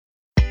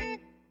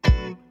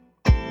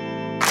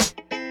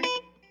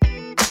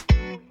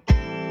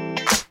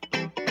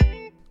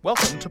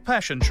Welcome to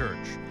Passion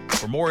Church.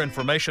 For more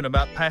information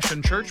about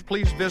Passion Church,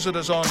 please visit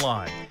us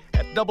online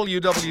at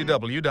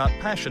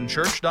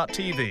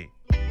www.passionchurch.tv.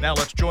 Now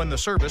let's join the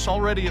service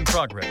already in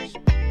progress.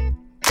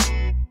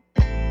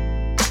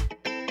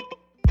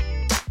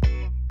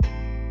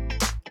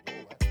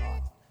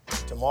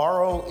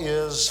 Tomorrow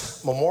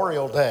is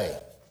Memorial Day.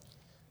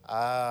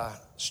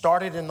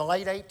 Started in the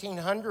late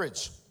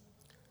 1800s,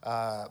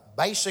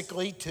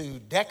 basically to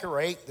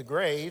decorate the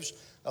graves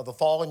of the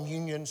fallen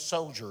Union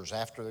soldiers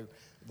after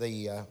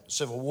the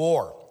Civil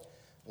War.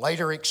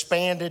 Later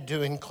expanded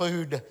to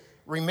include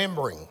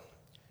remembering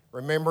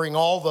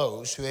all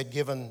those who had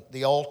given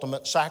the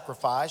ultimate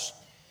sacrifice.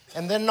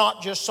 And then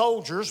not just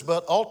soldiers,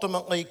 but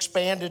ultimately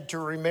expanded to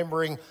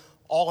remembering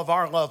all of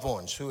our loved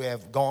ones who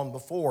have gone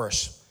before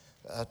us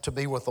to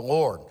be with the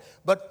Lord.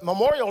 But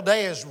Memorial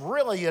Day is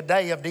really a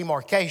day of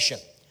demarcation.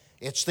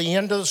 It's the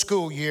end of the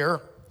school year,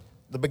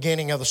 the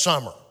beginning of the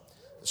summer.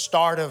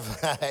 Start of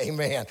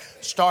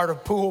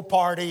pool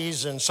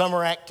parties and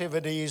summer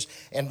activities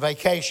and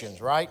vacations,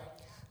 right?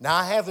 Now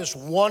I have this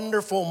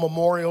wonderful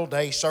Memorial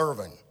Day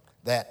sermon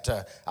that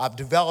I've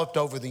developed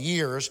over the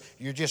years.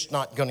 You're just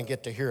not going to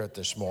get to hear it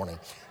this morning.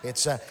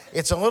 It's a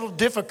little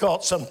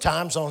difficult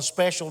sometimes on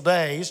special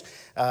days,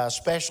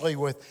 especially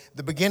with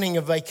the beginning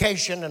of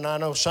vacation, and I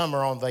know some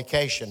are on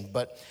vacation.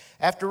 But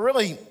after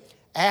really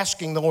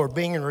asking the Lord,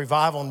 being in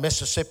revival in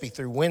Mississippi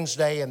through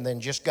Wednesday and then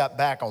just got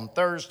back on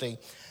Thursday,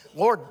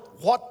 Lord,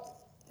 what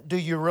do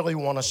you really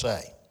want to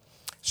say?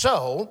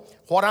 So,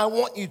 what I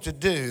want you to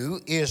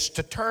do is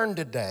to turn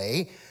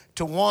today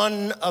to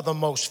one of the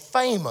most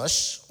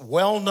famous,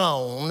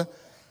 well-known,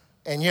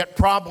 and yet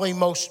probably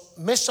most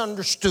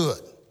misunderstood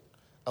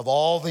of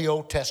all the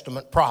Old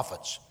Testament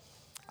prophets.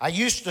 I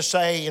used to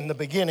say in the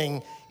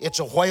beginning, it's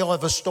a whale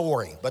of a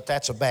story, but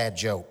that's a bad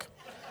joke.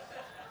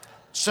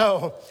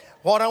 So,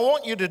 what I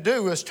want you to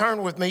do is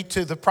turn with me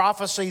to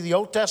the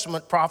Old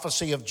Testament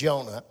prophecy of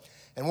Jonah.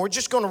 And we're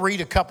just going to read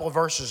a couple of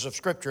verses of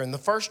Scripture. In the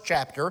first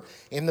chapter,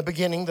 in the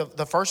beginning,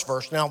 the first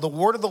verse, "Now the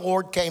word of the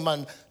Lord came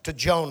unto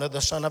Jonah, the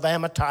son of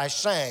Amittai,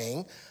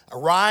 saying,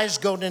 Arise,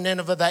 go to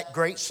Nineveh, that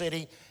great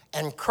city,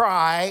 and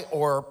cry,"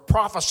 or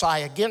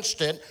prophesy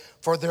against it,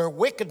 "for their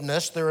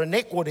wickedness, their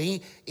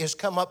iniquity is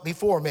come up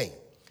before me."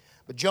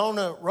 But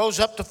Jonah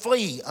rose up to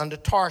flee unto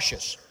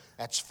Tarshish.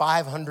 That's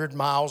 500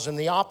 miles in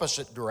the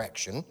opposite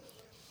direction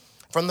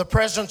from the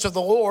presence of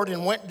the Lord,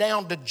 and went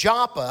down to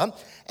Joppa,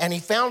 and he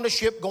found a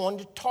ship going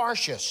to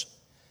Tarshish.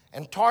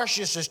 And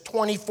Tarshish is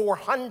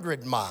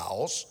 2,400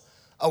 miles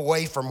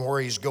away from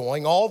where he's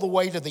going, all the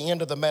way to the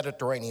end of the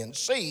Mediterranean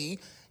Sea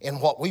in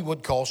what we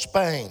would call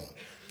Spain.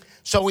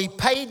 So he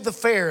paid the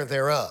fare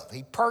thereof.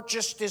 He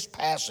purchased his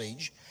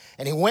passage,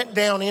 and he went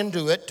down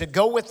into it to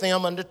go with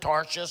them unto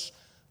Tarshish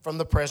from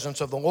the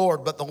presence of the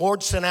Lord. But the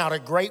Lord sent out a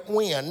great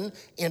wind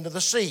into the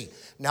sea.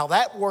 Now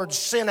that word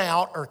 "sent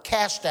out" or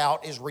 "cast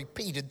out" is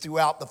repeated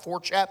throughout the 4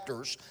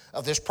 chapters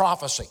of this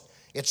prophecy.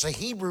 It's a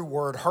Hebrew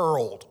word,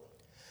 hurled.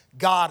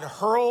 God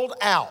hurled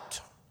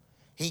out.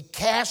 He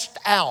cast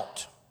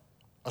out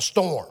a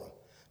storm.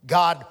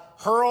 God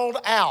hurled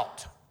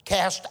out,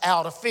 cast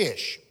out a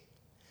fish.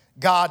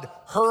 God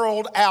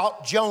hurled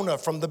out Jonah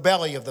from the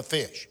belly of the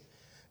fish.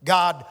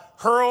 God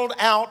hurled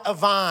out a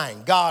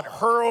vine. God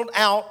hurled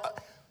out.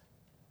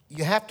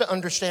 You have to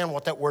understand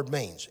what that word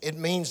means. It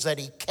means that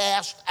he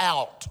cast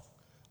out,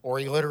 or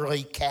he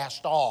literally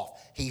cast off.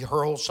 He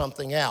hurled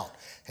something out.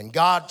 And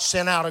God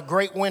sent out a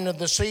great wind of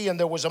the sea, and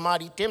there was a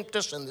mighty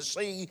tempest in the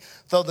sea,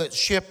 though the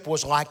ship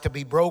was like to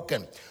be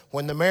broken.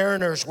 When the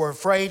mariners were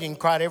afraid, and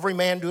cried every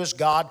man to his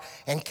God,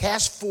 and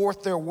cast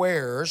forth their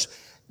wares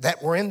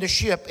that were in the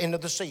ship into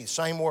the sea.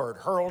 Same word,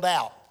 hurled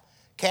out.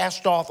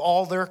 Cast off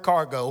all their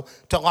cargo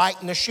to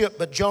lighten the ship.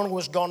 But Jonah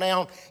was gone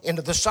down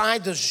into the side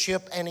of the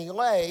ship, and he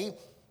lay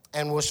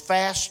and was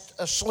fast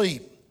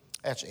asleep.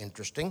 That's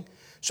interesting.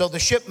 So the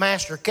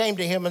shipmaster came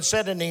to him and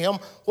said unto him,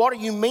 What are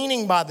you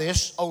meaning by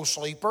this, O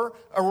sleeper?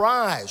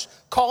 Arise,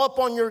 call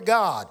upon your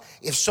God,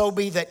 if so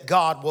be that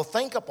God will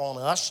think upon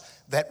us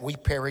that we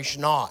perish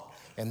not.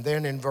 And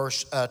then in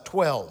verse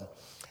 12,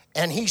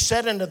 and he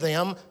said unto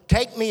them,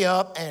 Take me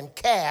up and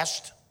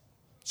cast,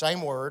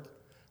 same word,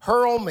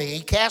 hurl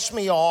me, cast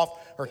me off,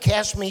 or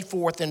cast me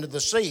forth into the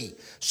sea.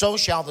 So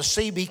shall the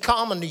sea be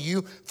calm unto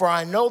you, for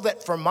I know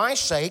that for my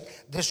sake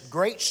this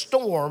great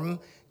storm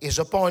is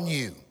upon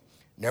you.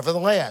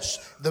 Nevertheless,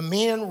 the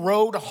men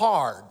rowed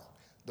hard.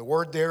 The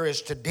word there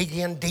is to dig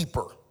in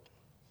deeper.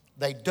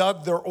 They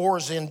dug their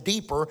oars in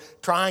deeper,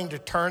 trying to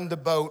turn the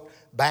boat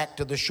back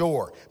to the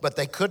shore. But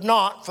they could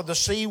not, for the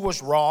sea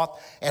was wroth,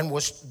 and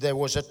there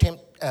was a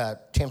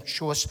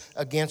tempestuous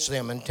against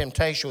them, and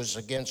tempestuous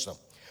against them.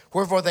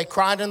 Wherefore they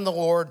cried unto the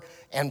Lord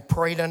and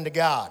prayed unto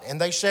God. And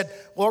they said,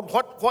 Lord,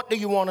 what do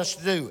you want us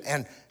to do?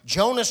 And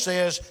Jonah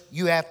says,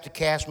 you have to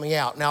cast me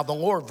out. Now the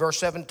Lord, verse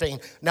 17,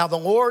 now the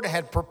Lord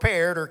had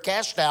prepared or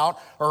cast out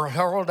or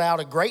hurled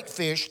out a great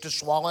fish to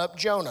swallow up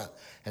Jonah.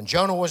 And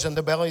Jonah was in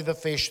the belly of the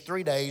fish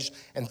 3 days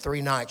and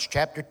 3 nights.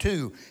 Chapter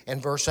 2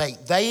 and verse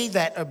 8, they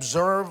that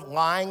observe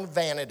lying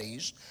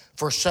vanities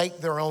forsake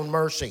their own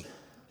mercy.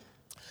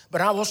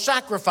 But I will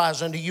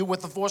sacrifice unto you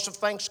with the voice of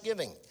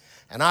thanksgiving,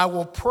 and I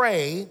will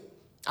pay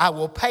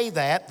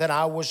that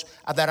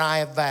I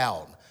have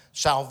vowed.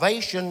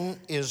 Salvation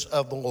is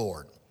of the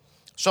Lord.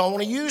 So I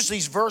want to use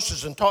these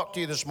verses and talk to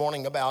you this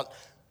morning about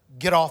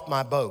get off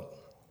my boat.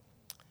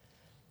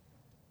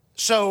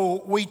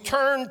 So we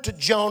turn to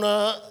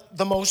Jonah,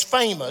 the most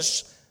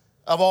famous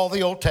of all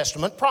the Old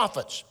Testament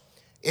prophets.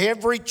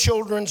 Every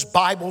children's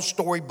Bible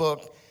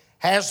storybook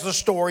has the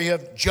story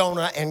of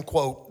Jonah and,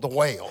 quote, the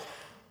whale.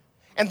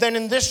 And then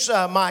in this,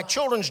 my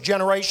children's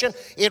generation,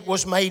 it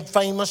was made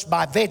famous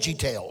by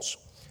VeggieTales.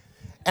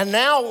 And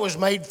now it was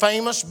made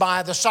famous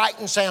by the Sight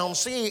and Sound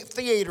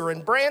Theater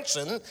in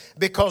Branson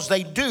because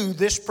they do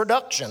this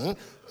production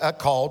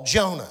called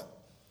Jonah.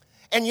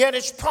 And yet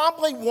it's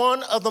probably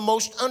one of the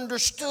most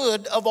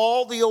understood of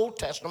all the Old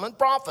Testament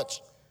prophets.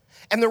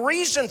 And the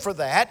reason for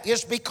that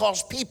is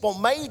because people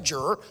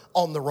major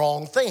on the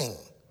wrong thing.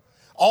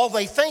 All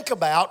they think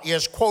about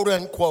is, quote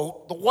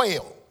unquote, the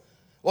whale.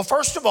 Well,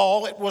 first of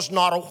all, it was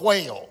not a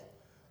whale.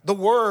 The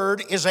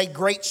word is a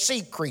great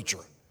sea creature.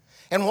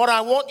 And what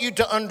I want you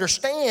to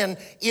understand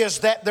is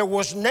that there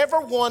was never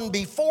one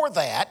before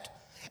that,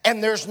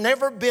 and there's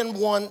never been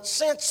one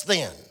since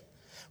then.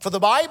 For the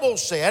Bible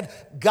said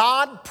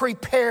God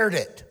prepared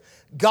it.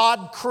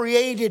 God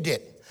created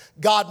it.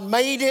 God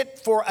made it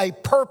for a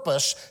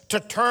purpose to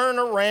turn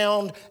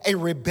around a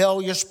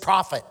rebellious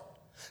prophet.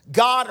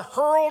 God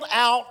hurled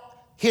out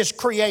his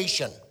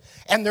creation.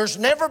 And there's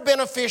never been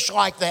a fish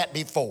like that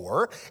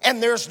before,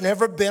 and there's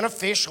never been a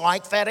fish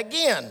like that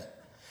again.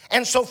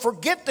 And so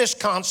forget this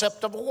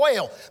concept of a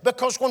whale,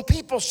 because when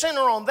people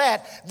center on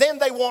that, then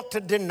they want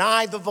to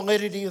deny the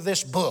validity of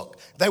this book.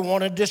 They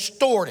want to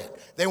distort it.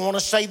 They want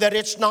to say that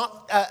it's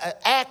not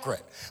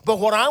accurate. But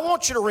what I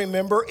want you to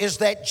remember is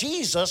that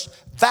Jesus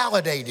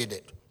validated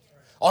it.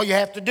 All you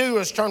have to do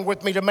is turn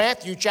with me to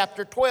Matthew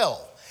chapter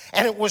 12.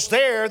 And it was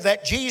there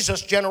that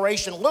Jesus'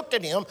 generation looked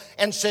at him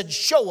and said,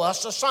 show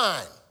us a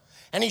sign.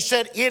 And he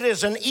said, it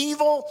is an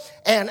evil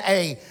and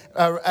a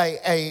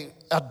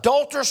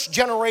adulterous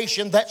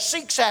generation that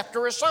seeks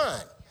after a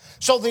sign.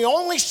 So the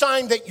only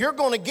sign that you're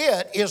going to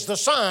get is the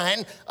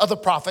sign of the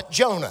prophet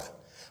Jonah.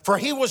 For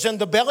he was in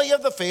the belly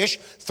of the fish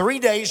 3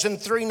 days and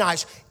 3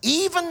 nights.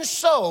 Even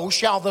so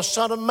shall the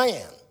Son of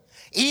Man.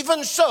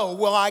 Even so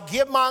will I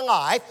give my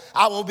life.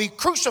 I will be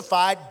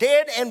crucified,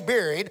 dead and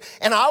buried,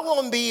 and I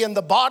will be in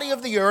the body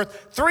of the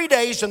earth 3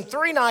 days and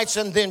 3 nights,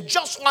 and then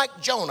just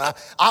like Jonah,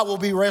 I will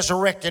be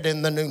resurrected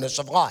in the newness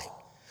of life.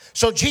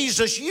 So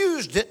Jesus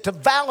used it to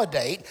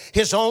validate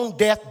his own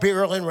death,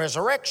 burial, and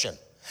resurrection.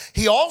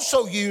 He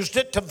also used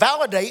it to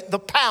validate the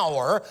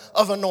power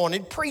of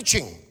anointed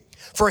preaching.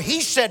 For he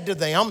said to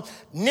them,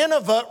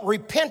 Nineveh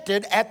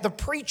repented at the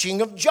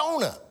preaching of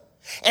Jonah.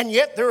 And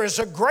yet there is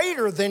a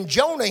greater than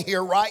Jonah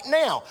here right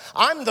now.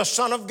 I'm the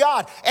Son of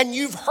God, and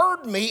you've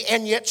heard me,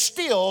 and yet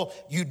still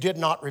you did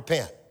not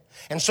repent.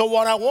 And so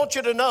what I want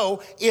you to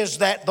know is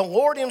that the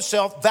Lord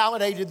himself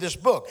validated this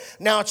book.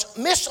 Now it's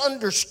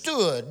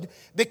misunderstood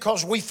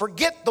because we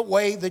forget the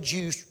way the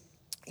Jews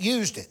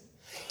used it.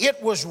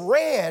 It was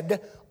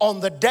read on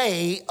the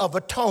Day of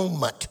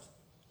Atonement.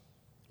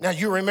 Now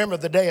you remember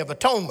the Day of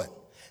Atonement.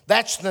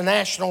 That's the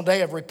national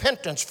day of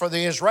repentance for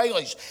the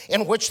Israelis,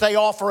 in which they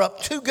offer up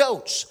 2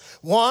 goats,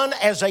 one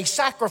as a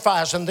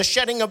sacrifice and the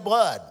shedding of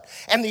blood,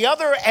 and the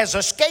other as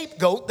a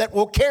scapegoat that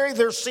will carry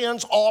their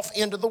sins off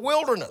into the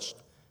wilderness.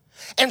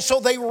 And so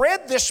they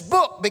read this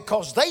book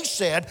because they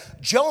said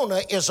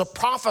Jonah is a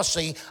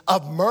prophecy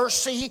of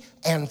mercy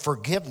and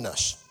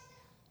forgiveness.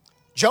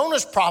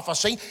 Jonah's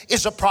prophecy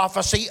is a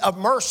prophecy of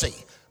mercy.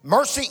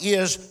 Mercy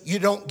is you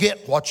don't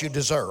get what you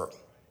deserve.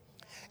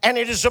 And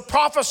it is a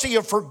prophecy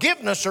of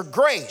forgiveness or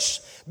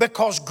grace,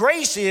 because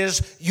grace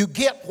is you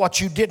get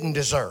what you didn't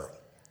deserve.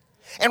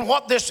 And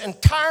what this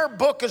entire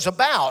book is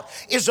about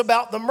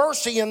the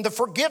mercy and the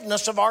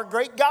forgiveness of our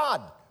great God.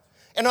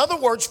 In other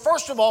words,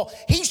 first of all,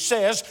 he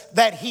says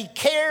that he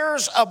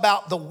cares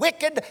about the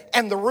wicked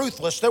and the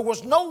ruthless. There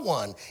was no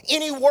one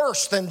any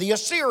worse than the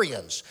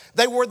Assyrians.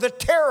 They were the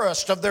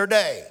terrorists of their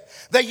day.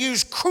 They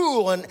used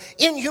cruel and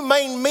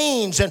inhumane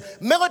means and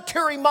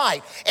military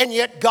might, and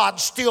yet God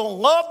still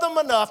loved them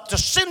enough to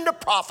send a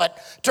prophet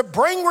to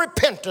bring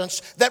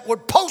repentance that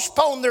would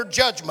postpone their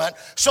judgment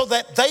so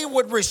that they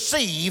would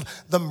receive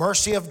the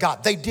mercy of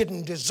God. They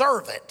didn't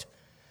deserve it,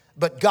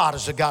 but God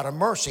is a God of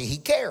mercy. He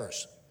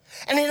cares.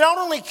 And he not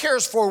only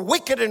cares for a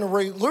wicked and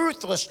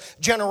ruthless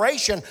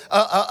generation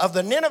of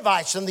the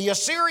Ninevites and the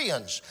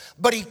Assyrians,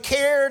 but he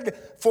cared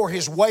for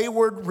his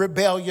wayward,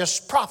 rebellious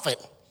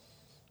prophet.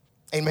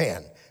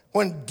 Amen.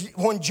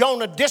 When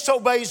Jonah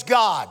disobeys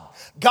God,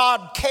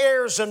 God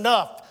cares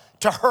enough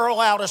to hurl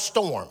out a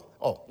storm.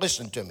 Oh,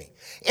 listen to me.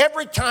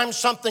 Every time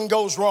something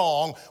goes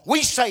wrong,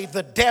 we say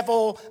the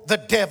devil, the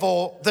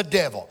devil, the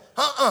devil.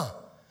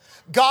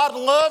 God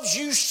loves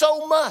you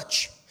so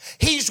much.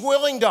 He's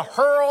willing to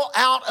hurl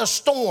out a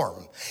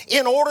storm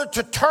in order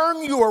to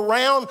turn you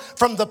around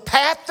from the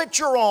path that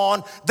you're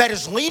on that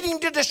is leading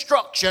to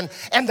destruction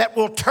and that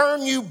will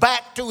turn you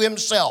back to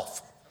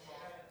himself.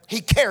 He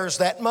cares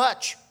that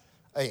much.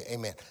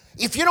 Amen.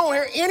 If you don't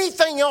hear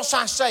anything else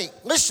I say,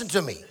 listen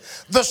to me.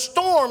 The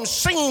storm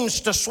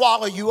seems to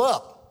swallow you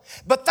up,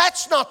 but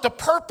that's not the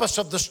purpose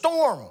of the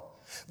storm.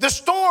 The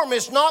storm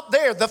is not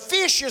there. The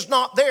fish is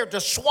not there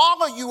to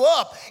swallow you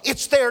up.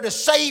 It's there to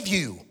save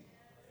you.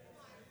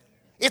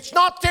 It's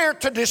not there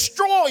to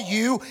destroy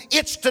you.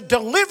 It's to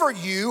deliver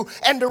you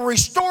and to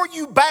restore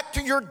you back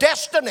to your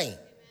destiny.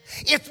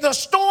 If the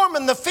storm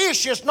and the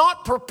fish is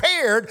not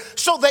prepared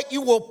so that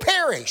you will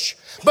perish,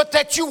 but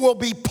that you will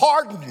be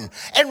pardoned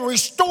and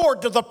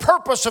restored to the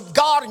purpose of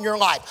God in your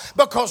life,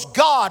 because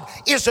God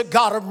is a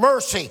God of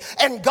mercy,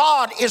 and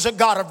God is a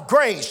God of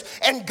grace,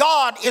 and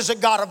God is a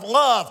God of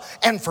love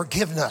and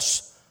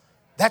forgiveness.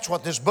 That's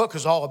what this book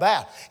is all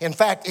about. In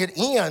fact, it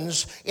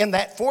ends in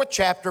that 4th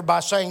chapter by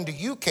saying, do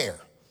you care?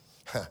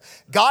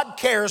 God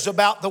cares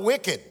about the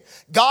wicked.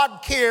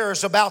 God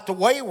cares about the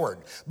wayward.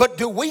 But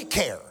do we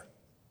care?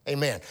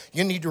 Amen.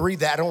 You need to read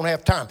that. I don't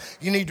have time.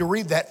 You need to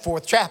read that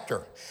 4th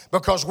chapter,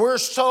 because we're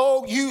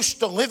so used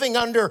to living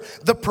under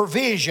the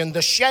provision,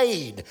 the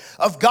shade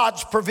of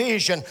God's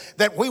provision,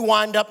 that we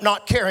wind up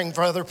not caring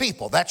for other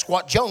people. That's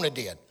what Jonah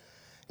did.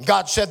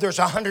 God said there's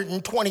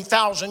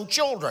 120,000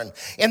 children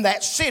in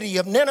that city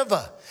of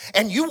Nineveh,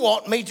 and you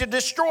want me to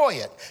destroy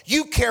it.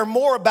 You care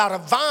more about a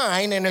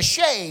vine and a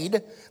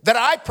shade that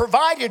I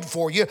provided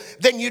for you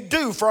than you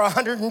do for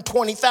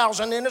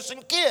 120,000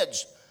 innocent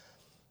kids.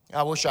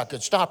 I wish I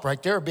could stop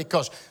right there,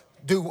 because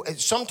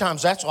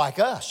sometimes that's like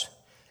us.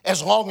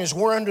 As long as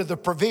we're under the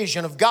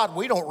provision of God,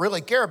 we don't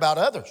really care about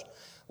others.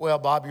 Well,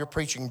 Bob, you're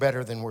preaching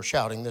better than we're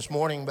shouting this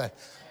morning, but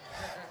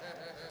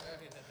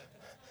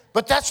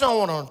that's not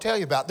what I want to tell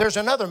you about. There's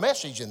another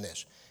message in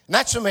this, and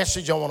that's the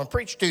message I want to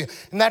preach to you,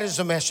 and that is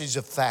the message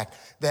of the fact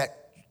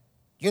that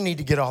you need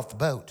to get off the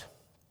boat.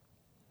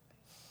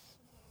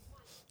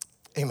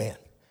 Amen.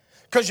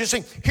 Because you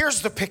see,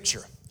 here's the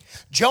picture.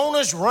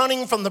 Jonah's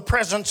running from the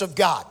presence of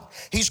God.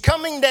 He's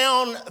coming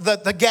down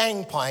the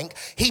gangplank.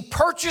 He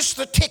purchased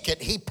the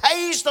ticket. He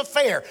pays the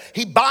fare.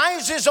 He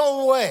buys his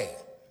own way,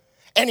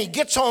 and he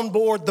gets on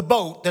board the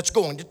boat that's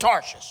going to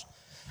Tarshish.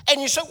 And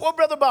you say, well,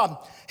 Brother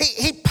Bob,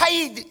 he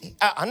paid,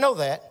 I know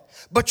that,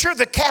 but you're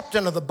the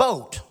captain of the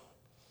boat.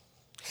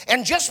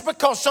 And just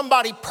because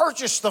somebody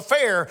purchased the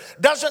fare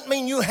doesn't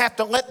mean you have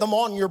to let them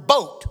on your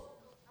boat.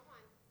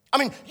 I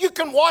mean, you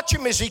can watch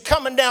him as he's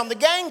coming down the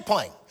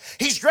gangplank.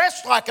 He's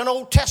dressed like an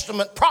Old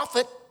Testament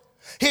prophet.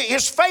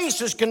 His face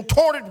is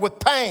contorted with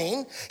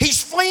pain.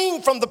 He's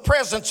fleeing from the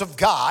presence of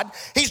God.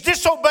 He's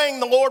disobeying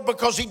the Lord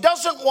because he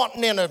doesn't want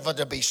Nineveh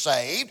to be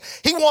saved.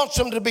 He wants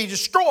them to be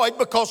destroyed,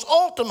 because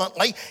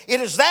ultimately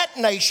it is that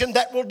nation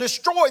that will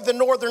destroy the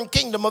northern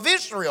kingdom of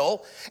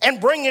Israel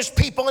and bring his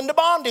people into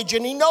bondage,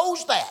 and he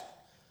knows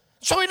that.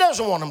 So he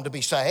doesn't want them to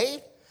be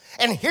saved.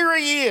 And here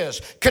he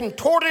is,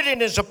 contorted in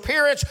his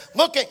appearance,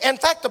 looking. In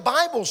fact, the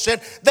Bible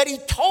said that he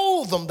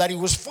told them that he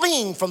was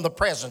fleeing from the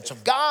presence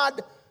of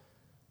God.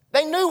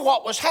 They knew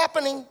what was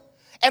happening,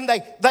 and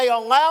they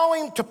allow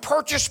him to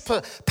purchase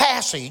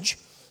passage,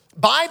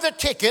 buy the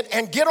ticket,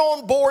 and get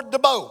on board the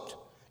boat.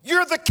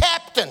 You're the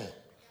captain.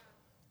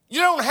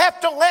 You don't have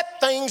to let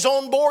things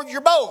on board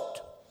your boat.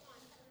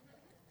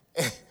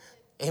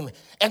 Amen.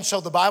 And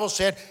so the Bible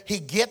said he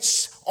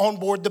gets on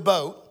board the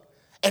boat,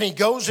 and he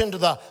goes into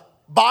the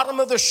bottom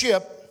of the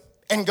ship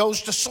and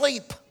goes to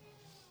sleep.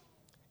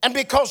 And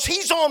because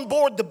he's on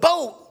board the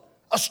boat,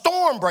 a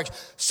storm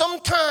breaks.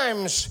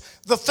 Sometimes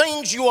the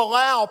things you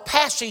allow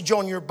passage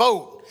on your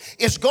boat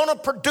is going to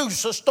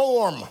produce a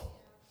storm.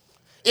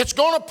 It's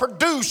going to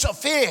produce a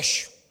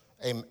fish.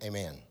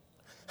 Amen.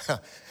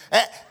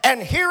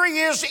 And here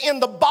he is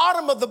in the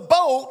bottom of the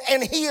boat,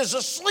 and he is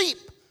asleep.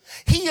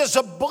 He is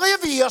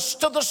oblivious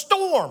to the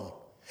storm.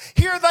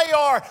 Here they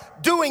are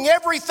doing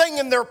everything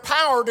in their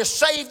power to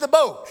save the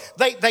boat.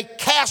 They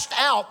cast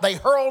out, they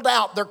hurled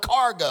out their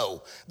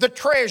cargo, the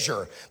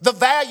treasure, the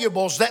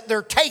valuables that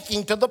they're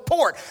taking to the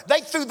port. They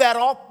threw that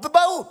off the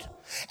boat.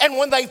 And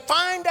when they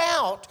find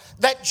out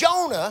that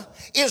Jonah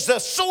is the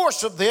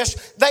source of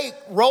this, they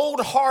rowed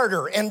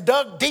harder and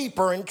dug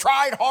deeper and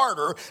tried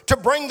harder to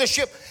bring the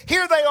ship.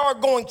 Here they are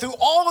going through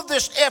all of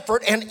this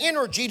effort and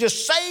energy to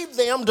save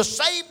them, to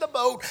save the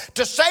boat,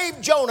 to save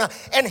Jonah.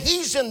 And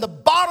he's in the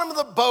bottom of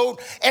the boat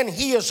and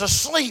he is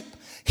asleep.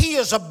 He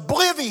is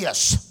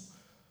oblivious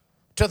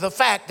to the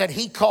fact that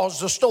he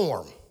caused the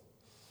storm.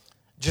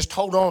 Just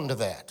hold on to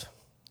that,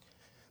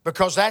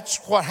 because that's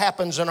what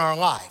happens in our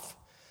life.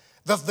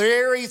 The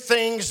very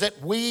things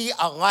that we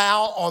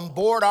allow on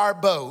board our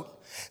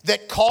boat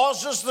that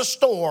causes the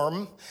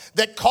storm,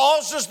 that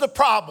causes the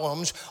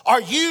problems, are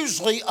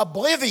usually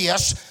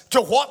oblivious to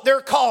what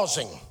they're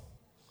causing.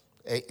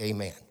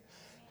 Amen.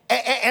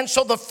 And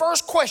so the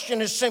first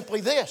question is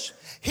simply this.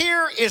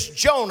 Here is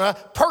Jonah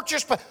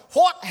purchased.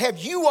 What have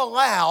you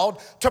allowed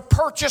to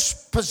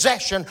purchase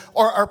possession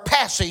or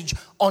passage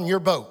on your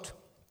boat?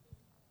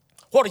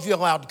 What have you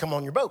allowed to come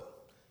on your boat?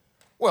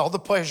 Well, the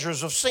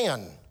pleasures of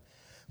sin,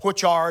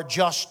 which are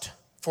just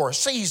for a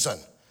season.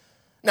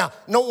 Now,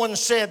 no one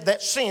said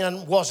that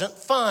sin wasn't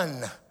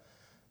fun.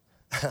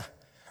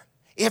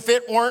 if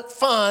it weren't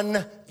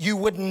fun, you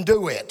wouldn't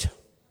do it.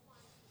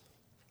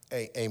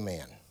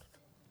 Amen.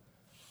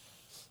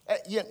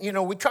 You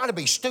know, we try to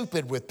be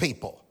stupid with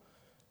people.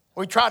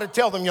 We try to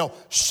tell them,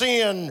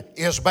 sin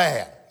is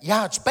bad.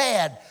 Yeah, it's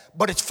bad,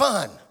 but it's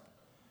fun.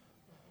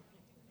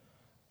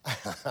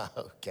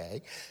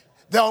 Okay.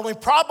 The only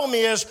problem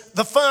is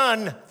the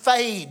fun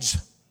fades.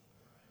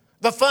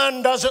 The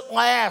fun doesn't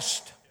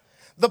last.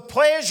 The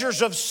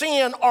pleasures of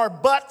sin are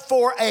but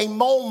for a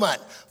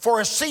moment,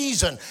 for a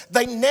season.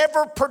 They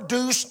never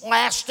produce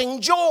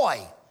lasting joy.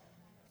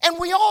 And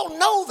we all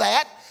know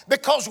that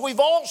because we've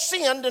all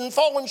sinned and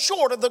fallen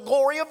short of the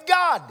glory of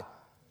God.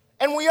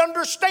 And we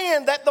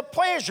understand that the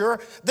pleasure,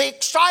 the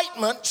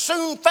excitement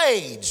soon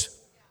fades.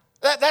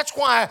 That's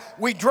why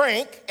we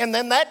drink, and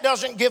then that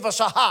doesn't give us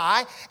a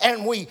high,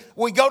 and we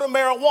go to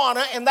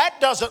marijuana, and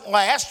that doesn't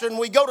last, and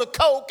we go to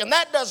coke, and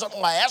that doesn't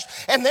last,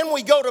 and then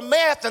we go to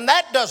meth, and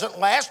that doesn't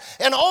last,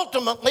 and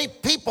ultimately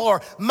people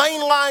are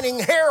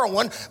mainlining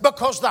heroin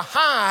because the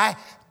high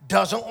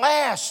doesn't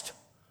last.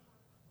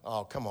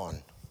 Oh, come on.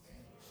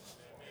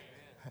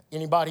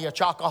 Anybody a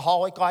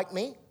chocoholic like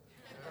me?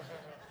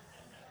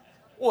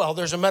 Well,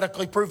 there's a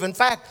medically proven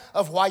fact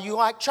of why you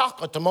like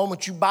chocolate. The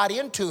moment you bite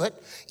into it,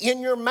 in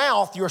your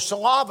mouth, your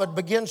saliva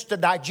begins to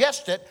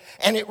digest it,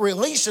 and it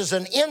releases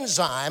an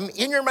enzyme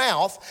in your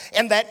mouth,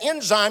 and that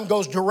enzyme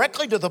goes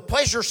directly to the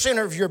pleasure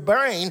center of your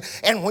brain,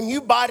 and when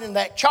you bite in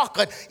that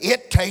chocolate,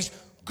 it tastes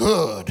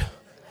good.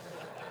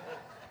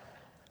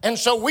 And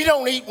so we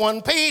don't eat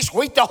one piece,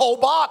 we eat the whole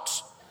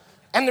box.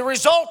 And the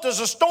result is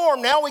a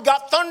storm. Now we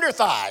got thunder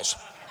thighs.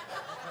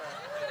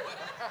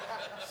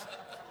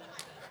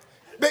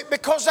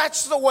 Because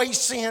that's the way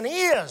sin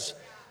is.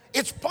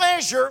 It's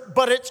pleasure,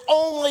 but it's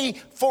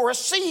only for a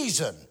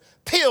season.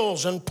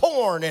 Pills and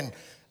porn and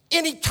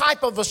any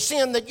type of a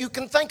sin that you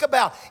can think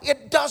about.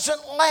 It doesn't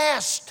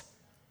last.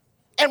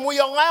 And we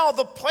allow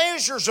the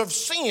pleasures of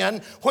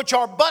sin, which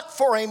are but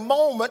for a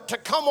moment, to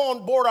come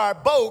on board our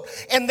boat.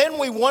 And then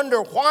we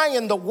wonder why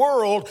in the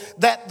world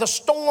that the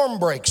storm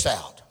breaks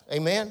out.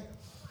 Amen?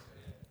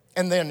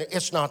 And then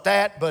it's not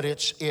that, but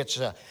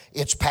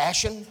it's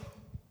passion.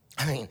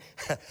 I mean,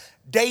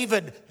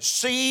 David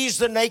sees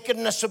the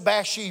nakedness of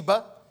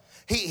Bathsheba.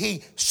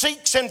 He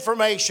seeks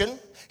information.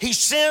 He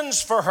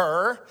sins for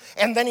her,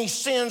 and then he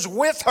sins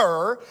with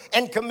her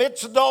and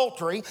commits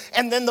adultery.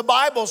 And then the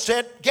Bible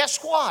said, guess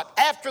what?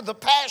 After the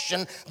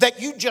passion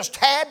that you just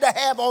had to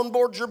have on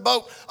board your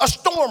boat, a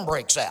storm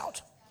breaks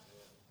out.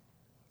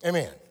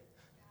 Amen.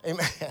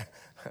 Amen.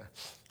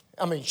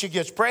 I mean, she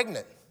gets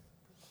pregnant.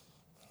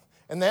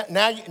 And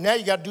now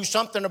you got to do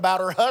something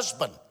about her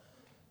husband,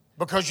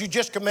 because you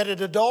just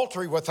committed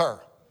adultery with her.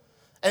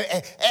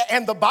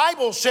 And the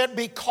Bible said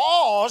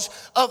because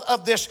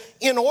of this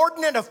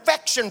inordinate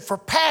affection for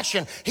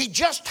passion, he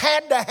just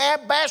had to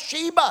have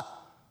Bathsheba.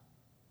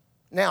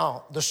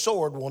 Now, the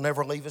sword will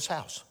never leave his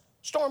house.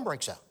 Storm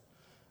breaks out.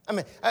 I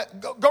mean,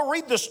 go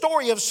read the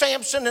story of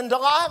Samson and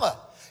Delilah.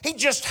 He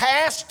just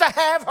has to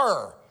have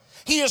her.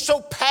 He is so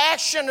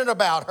passionate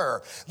about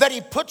her that he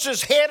puts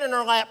his head in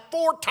her lap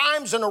 4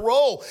 times in a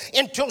row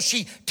until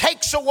she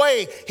takes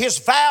away his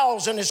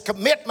vows and his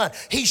commitment.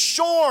 He's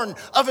shorn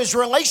of his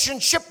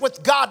relationship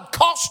with God,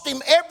 cost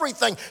him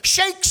everything,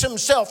 shakes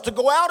himself to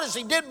go out as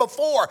he did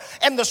before,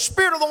 and the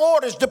Spirit of the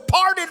Lord has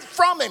departed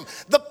from him.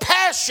 The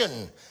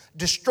passion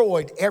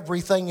destroyed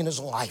everything in his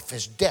life,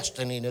 his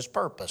destiny and his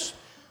purpose.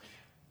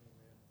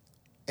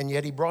 And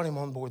yet he brought him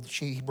on board.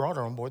 He brought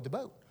her on board the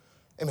boat.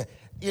 Amen.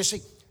 You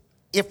see,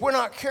 if we're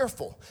not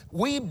careful,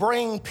 we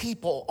bring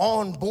people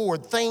on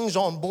board, things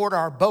on board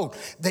our boat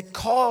that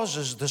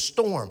causes the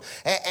storm.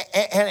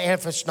 And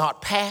if it's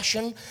not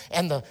passion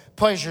and the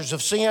pleasures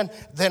of sin,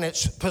 then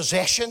it's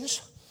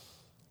possessions.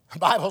 The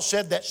Bible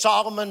said that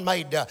Solomon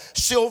made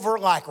silver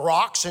like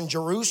rocks in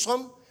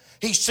Jerusalem.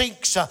 He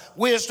seeks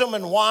wisdom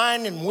and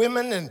wine and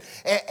women,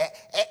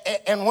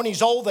 and when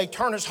he's old, they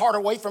turn his heart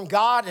away from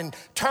God and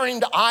turn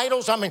him to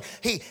idols. I mean,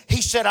 he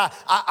said,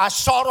 I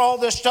sought all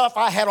this stuff,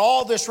 I had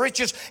all this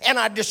riches, and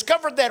I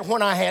discovered that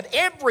when I had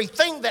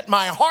everything that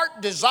my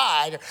heart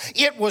desired,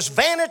 it was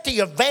vanity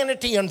of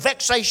vanity and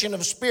vexation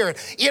of spirit.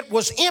 It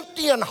was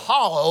empty and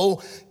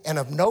hollow and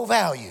of no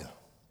value.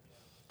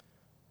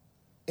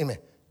 Amen.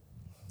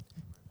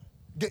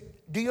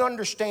 Do you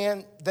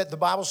understand that the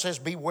Bible says,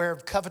 beware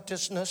of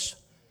covetousness?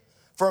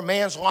 For a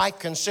man's life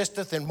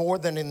consisteth in more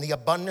than in the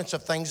abundance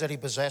of things that he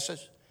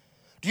possesses.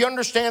 Do you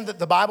understand that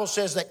the Bible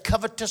says that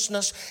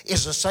covetousness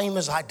is the same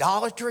as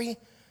idolatry?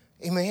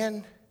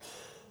 Amen.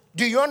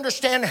 Do you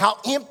understand how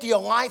empty a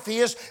life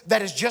is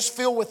that is just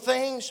filled with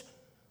things?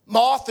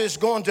 Moth is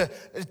going to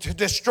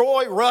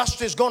destroy.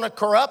 Rust is going to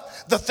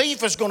corrupt. The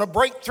thief is going to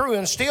break through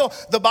and steal.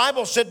 The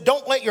Bible said,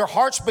 don't let your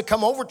hearts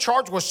become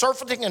overcharged with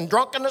surfeiting and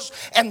drunkenness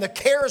and the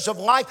cares of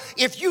life.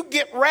 If you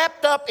get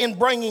wrapped up in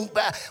bringing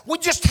back, we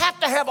just have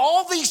to have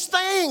all these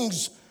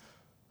things.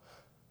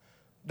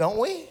 Don't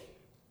we?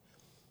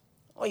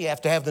 Well, you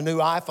have to have the new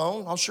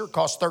iPhone. I'm sure it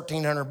costs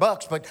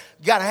 $1,300, but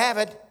you got to have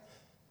it.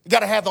 You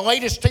got to have the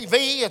latest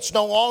TV. It's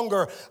no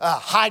longer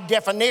high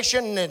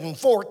definition and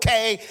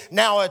 4K.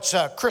 Now it's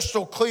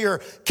crystal clear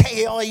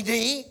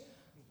KLED.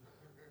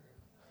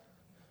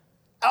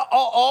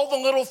 All the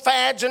little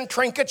fads and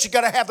trinkets, you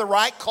got to have the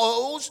right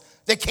clothes.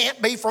 They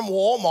can't be from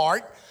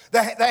Walmart.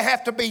 They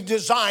have to be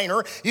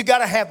designer. You got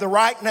to have the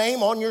right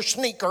name on your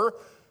sneaker.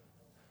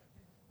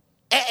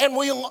 And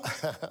we,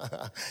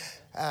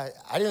 I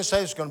didn't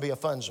say it's going to be a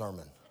fun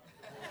sermon.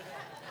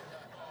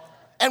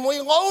 And we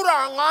load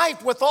our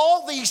life with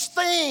all these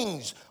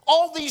things,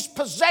 all these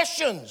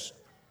possessions.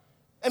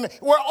 And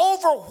we're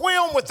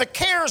overwhelmed with the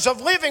cares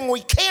of living.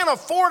 We can't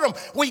afford them.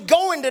 We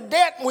go into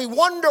debt and we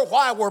wonder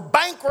why we're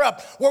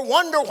bankrupt. We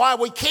wonder why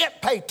we can't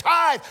pay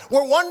tithe. We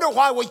wonder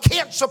why we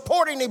can't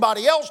support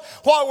anybody else,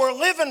 why we're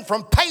living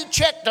from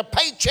paycheck to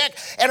paycheck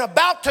and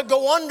about to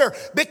go under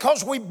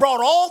because we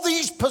brought all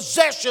these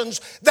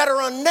possessions that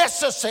are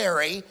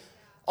unnecessary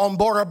on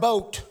board our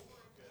boat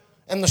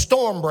and the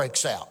storm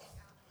breaks out.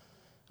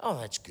 Oh,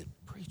 that's good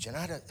preaching.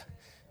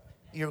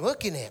 You're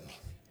looking at me.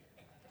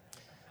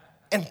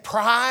 And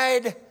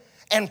pride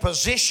and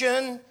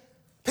position,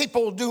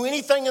 people will do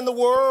anything in the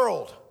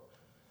world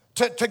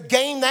to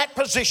gain that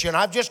position.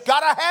 I've just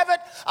got to have it.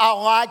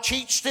 I'll lie,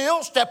 cheat,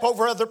 steal, step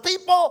over other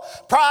people,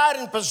 pride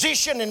and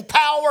position and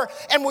power.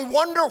 And we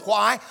wonder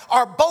why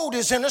our boat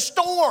is in a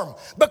storm,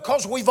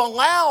 because we've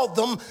allowed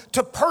them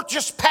to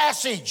purchase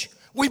passage.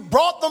 We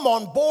brought them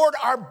on board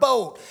our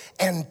boat.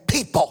 And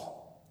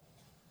people,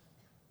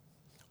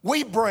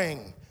 we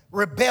bring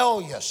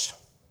rebellious,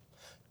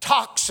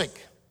 toxic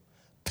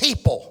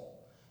people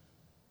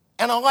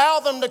and allow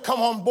them to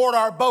come on board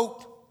our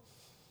boat.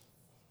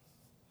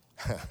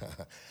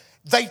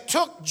 They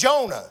took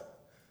Jonah.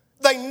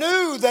 They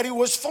knew that he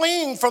was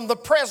fleeing from the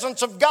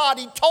presence of God.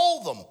 He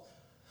told them.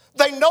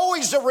 They know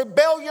he's a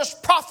rebellious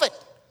prophet.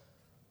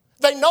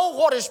 They know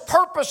what his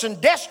purpose and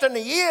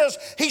destiny is.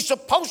 He's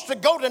supposed to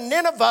go to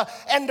Nineveh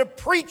and to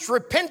preach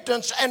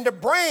repentance and to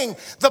bring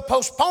the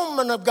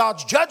postponement of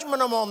God's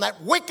judgment on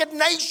that wicked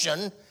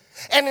nation.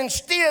 And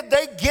instead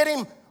they get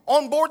him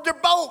on board their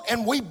boat,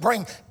 and we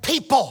bring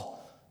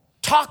people,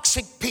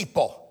 toxic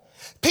people,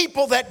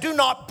 people that do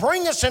not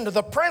bring us into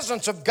the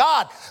presence of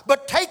God,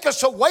 but take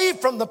us away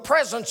from the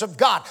presence of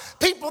God,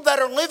 people that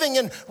are living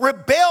in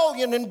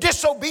rebellion and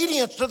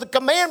disobedience to the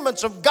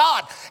commandments of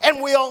God,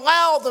 and we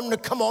allow them to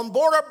come on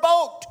board our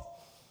boat.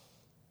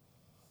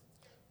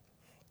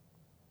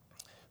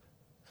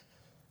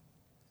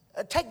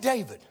 Take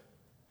David.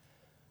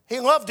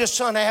 He loved his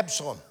son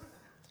Absalom.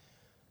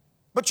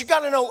 But you got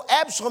to know,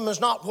 Absalom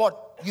is not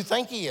what you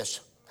think he is.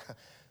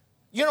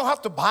 You know how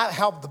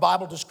the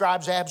Bible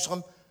describes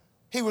Absalom?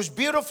 He was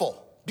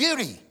beautiful,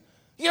 beauty.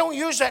 You don't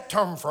use that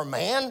term for a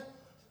man.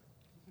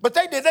 But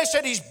they did. They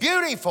said he's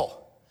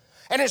beautiful.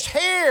 And his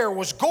hair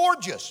was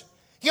gorgeous.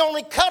 He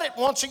only cut it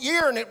once a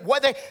year. And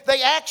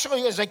they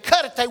actually, as they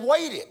cut it, they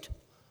weighed it.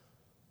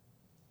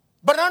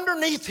 But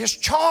underneath his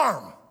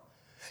charm,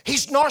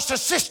 he's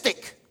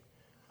narcissistic.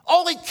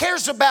 All he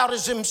cares about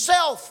is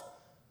himself.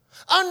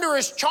 Under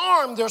his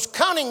charm, there's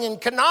cunning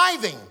and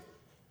conniving.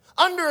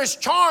 Under his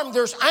charm,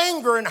 there's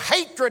anger and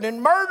hatred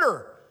and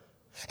murder.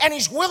 And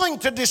he's willing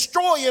to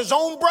destroy his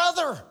own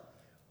brother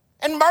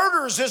and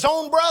murders his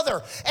own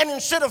brother. And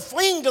instead of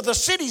fleeing to the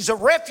cities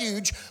of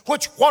refuge,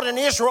 which what an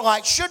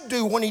Israelite should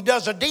do when he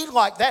does a deed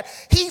like that,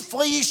 he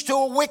flees to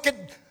a wicked,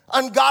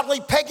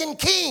 ungodly pagan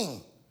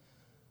king.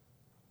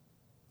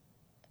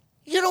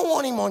 You don't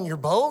want him on your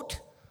boat.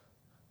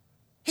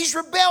 He's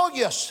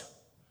rebellious.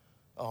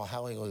 Oh,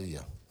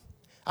 hallelujah.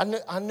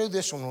 I knew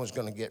this one was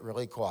going to get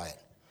really quiet.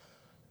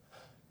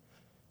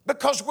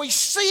 Because we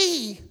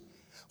see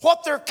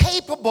what they're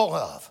capable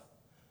of.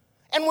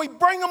 And we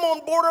bring them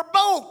on board our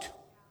boat.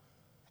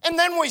 And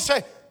then we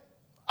say,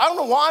 I don't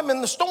know why I'm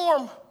in the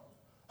storm.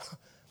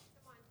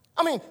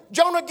 I mean,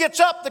 Jonah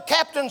gets up. The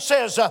captain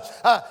says,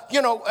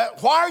 why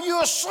are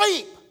you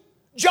asleep?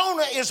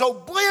 Jonah is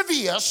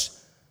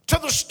oblivious to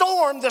the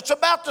storm that's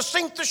about to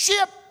sink the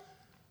ship.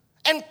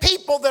 And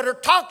people that are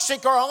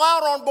toxic are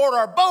allowed on board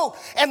our boat,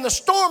 and the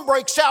storm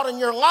breaks out in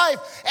your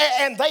life,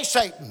 and they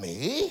say,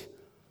 me?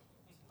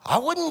 I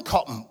wouldn't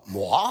call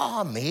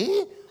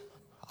me.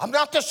 I'm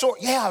not the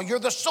source. Yeah, you're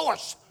the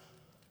source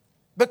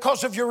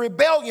because of your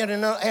rebellion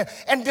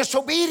and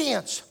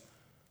disobedience.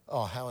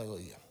 Oh,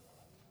 hallelujah.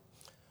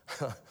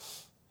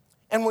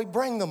 And we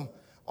bring them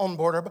on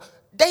board our boat.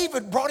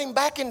 David brought him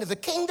back into the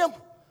kingdom.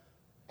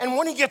 And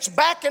when he gets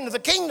back into the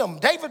kingdom,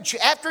 David,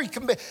 after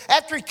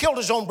he killed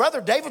his own brother,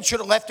 David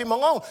should have left him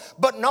alone.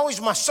 But no, he's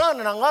my son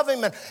and I love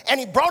him. And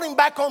he brought him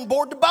back on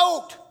board the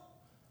boat.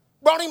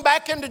 Brought him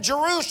back into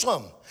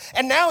Jerusalem.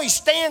 And now he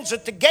stands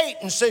at the gate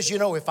and says,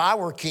 if I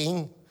were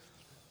king,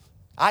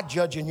 I'd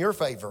judge in your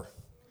favor.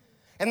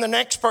 And the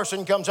next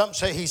person comes up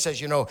and he says,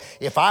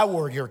 if I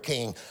were your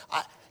king.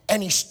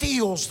 And he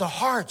steals the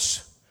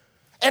hearts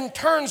and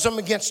turns them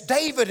against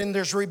David, and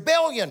there's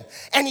rebellion.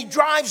 And he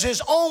drives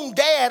his own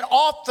dad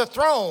off the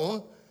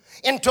throne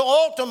until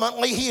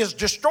ultimately he has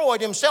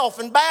destroyed himself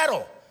in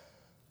battle.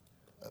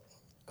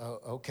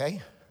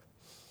 Okay.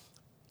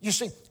 You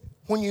see,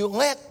 when you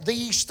let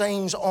these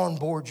things on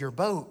board your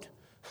boat,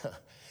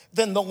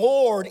 then the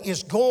Lord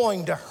is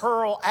going to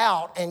hurl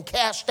out and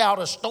cast out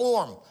a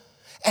storm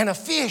and a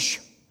fish,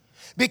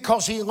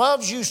 because He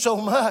loves you so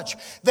much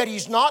that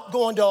He's not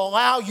going to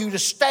allow you to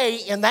stay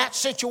in that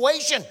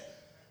situation.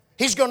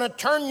 He's going to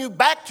turn you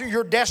back to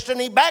your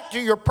destiny, back to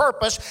your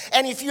purpose,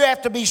 and if you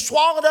have to be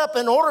swallowed up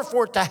in order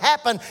for it to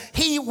happen,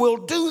 He will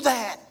do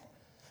that,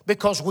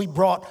 because we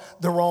brought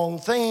the wrong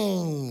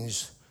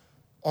things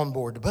on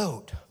board the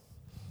boat.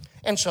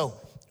 And so,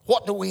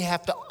 what do we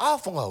have to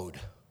offload?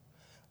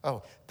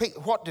 Oh,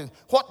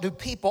 what do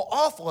people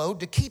offload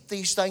to keep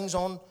these things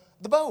on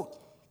the boat?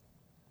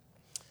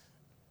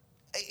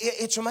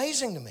 It's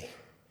amazing to me.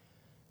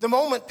 The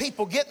moment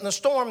people get in the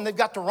storm and they've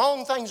got the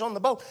wrong things on the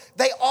boat,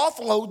 they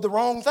offload the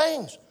wrong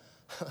things.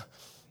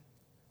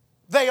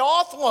 They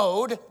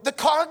offload the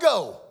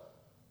cargo.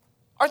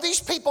 Are these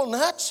people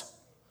nuts?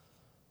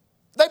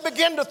 They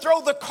begin to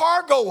throw the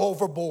cargo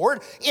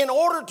overboard in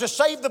order to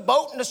save the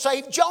boat and to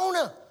save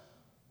Jonah.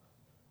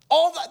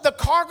 All the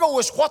cargo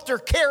is what they're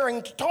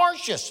carrying to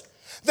Tarshish.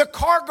 The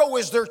cargo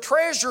is their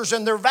treasures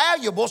and their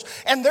valuables,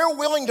 and they're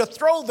willing to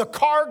throw the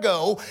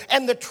cargo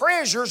and the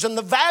treasures and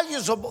the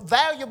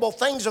valuable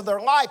things of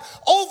their life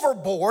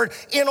overboard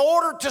in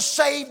order to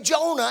save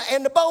Jonah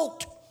and the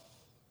boat.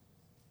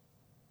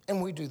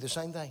 And we do the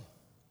same thing.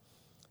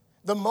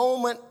 The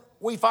moment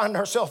we find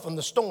ourselves in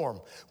the storm,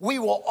 we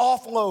will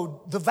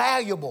offload the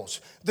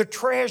valuables, the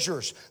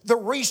treasures, the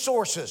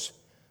resources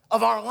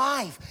of our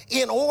life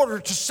in order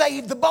to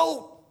save the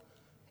boat,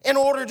 in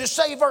order to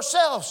save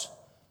ourselves.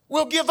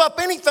 We'll give up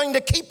anything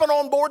to keep it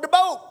on board the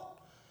boat.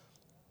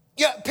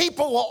 Yeah,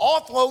 people will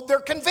offload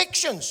their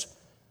convictions.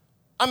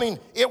 I mean,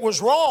 it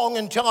was wrong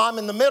until I'm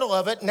in the middle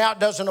of it, now it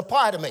doesn't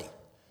apply to me.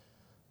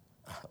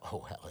 Oh,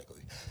 hallelujah.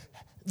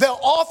 They'll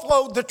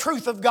offload the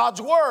truth of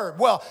God's word.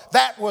 Well,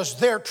 that was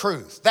their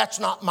truth. That's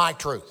not my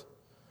truth.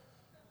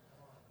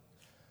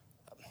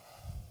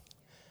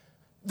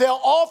 They'll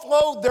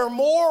offload their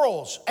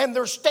morals and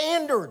their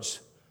standards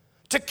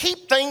to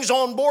keep things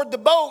on board the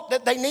boat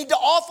that they need to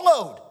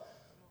offload.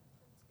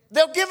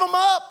 They'll give them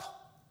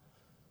up.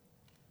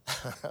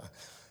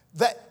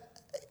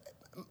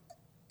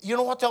 You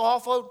know what they'll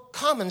offload?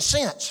 Common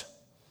sense.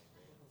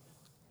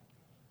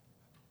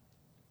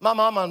 My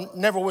mama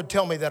never would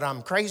tell me that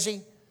I'm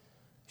crazy.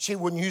 She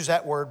wouldn't use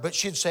that word, but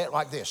she'd say it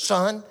like this: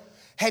 son,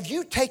 have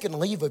you taken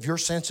leave of your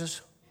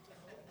senses?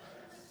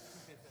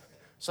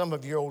 Some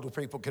of you older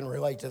people can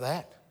relate to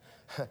that.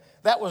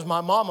 That was my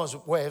mama's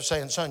way of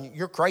saying, son,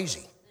 you're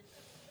crazy.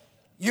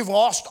 You've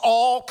lost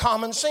all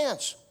common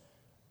sense.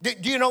 Do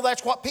you know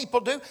that's what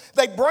people do?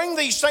 They bring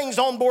these things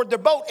on board their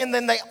boat and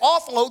then they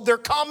offload their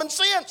common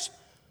sense.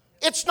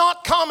 It's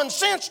not common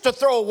sense to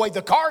throw away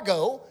the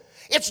cargo.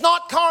 It's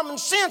not common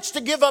sense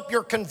to give up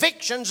your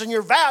convictions and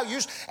your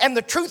values and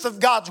the truth of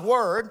God's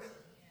word.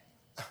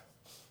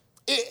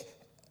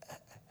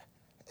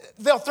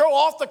 They'll throw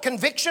off the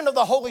conviction of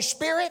the Holy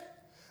Spirit.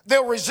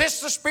 They'll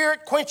resist the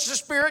Spirit, quench the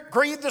Spirit,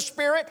 grieve the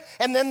Spirit,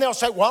 and then they'll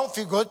say, well, I don't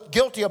feel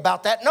guilty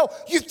about that. No,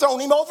 you've thrown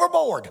him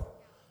overboard.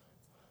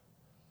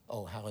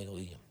 Oh,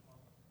 hallelujah.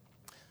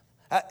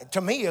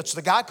 To me, it's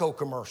the Geico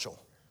commercial.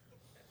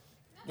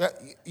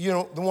 You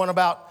know, the one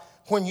about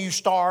when you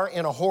star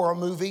in a horror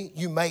movie,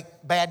 you make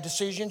bad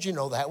decisions. You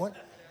know that one.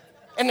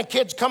 And the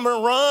kid's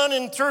coming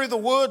running through the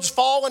woods,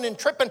 falling and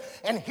tripping,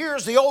 and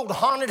here's the old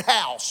haunted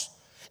house.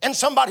 And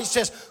somebody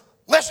says,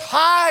 let's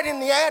hide in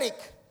the attic.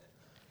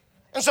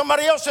 And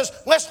somebody else says,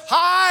 let's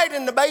hide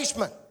in the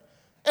basement.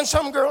 And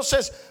some girl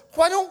says,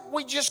 why don't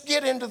we just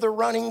get into the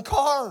running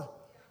car?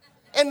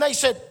 And they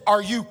said,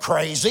 are you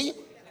crazy?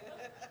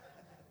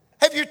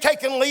 Have you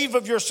taken leave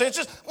of your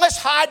senses? Let's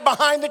hide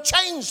behind the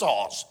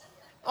chainsaws.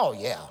 Oh,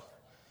 yeah.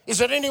 Is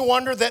it any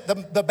wonder that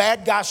the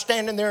bad guy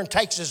standing there and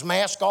takes his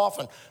mask off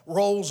and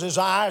rolls his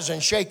eyes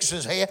and shakes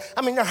his head?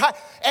 I mean,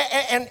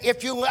 and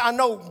if you, I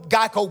know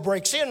Geico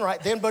breaks in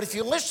right then, but if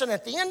you listen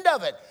at the end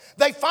of it,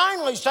 they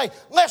finally say,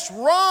 let's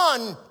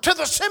run to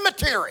the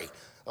cemetery.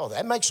 Oh,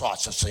 that makes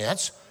lots of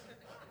sense.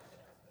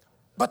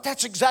 But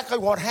that's exactly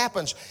what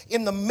happens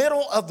in the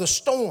middle of the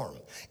storm.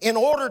 In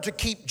order to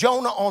keep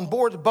Jonah on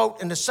board the boat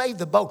and to save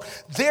the boat,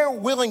 they're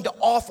willing to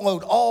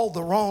offload all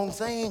the wrong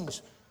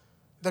things.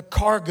 The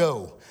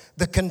cargo,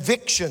 the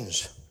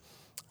convictions.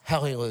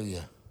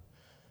 Hallelujah.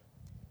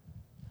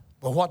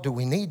 Well, what do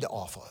we need to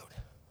offload?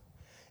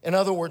 In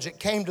other words, it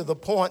came to the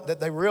point that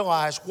they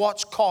realized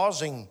what's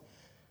causing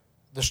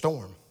the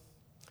storm.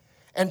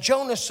 And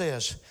Jonah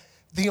says,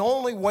 the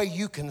only way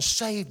you can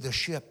save the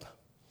ship,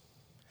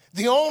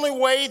 the only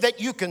way that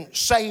you can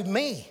save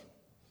me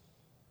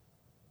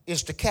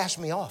is to cast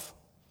me off,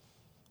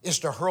 is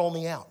to hurl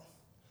me out.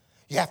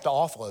 You have to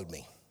offload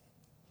me.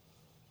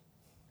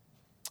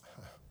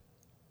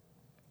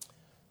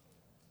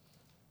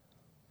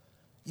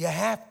 You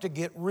have to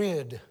get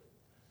rid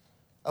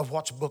of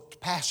what's booked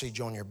passage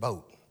on your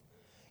boat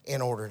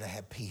in order to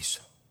have peace.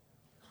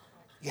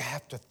 You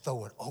have to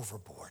throw it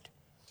overboard.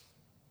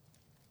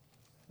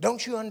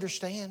 Don't you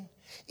understand?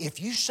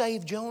 If you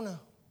save Jonah,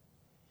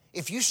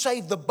 if you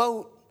save the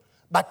boat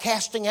by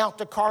casting out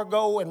the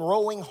cargo and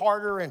rowing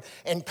harder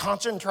and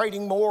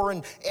concentrating more,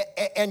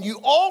 and you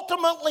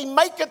ultimately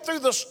make it through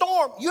the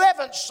storm. You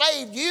haven't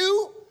saved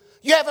you.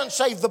 You haven't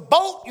saved the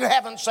boat. You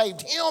haven't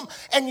saved him.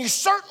 And you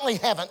certainly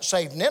haven't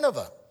saved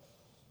Nineveh.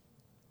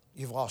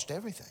 You've lost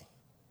everything.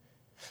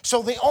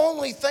 So the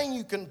only thing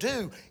you can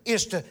do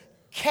is to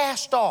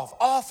cast off,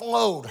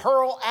 offload,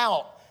 hurl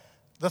out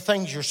the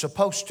things you're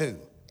supposed to.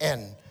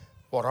 And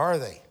what are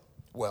they?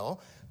 Well,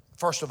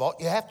 first of all,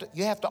 you have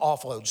to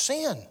offload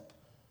sin.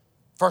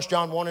 1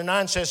 John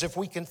 1:9 says, if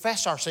we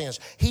confess our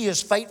sins, he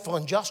is faithful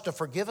and just to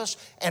forgive us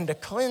and to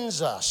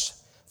cleanse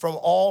us from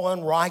all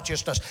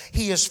unrighteousness.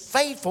 He is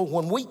faithful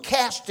when we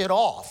cast it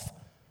off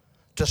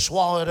to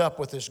swallow it up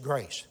with his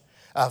grace.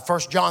 1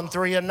 John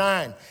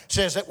 3:9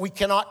 says that we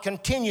cannot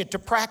continue to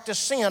practice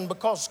sin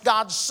because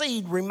God's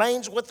seed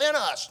remains within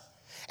us.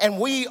 And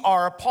we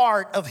are a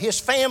part of his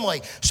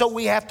family. So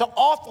we have to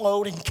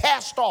offload and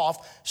cast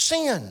off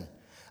sin.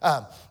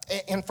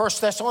 In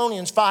 1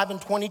 Thessalonians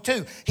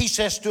 5:22, he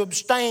says to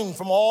abstain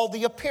from all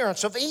the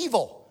appearance of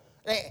evil.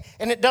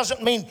 And it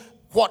doesn't mean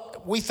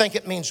what we think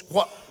it means,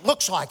 what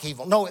looks like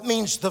evil. No, it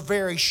means the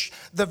very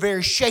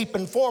shape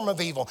and form of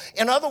evil.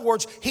 In other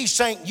words, he's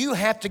saying you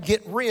have to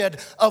get rid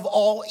of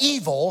all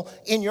evil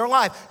in your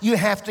life. You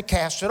have to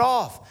cast it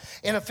off.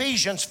 In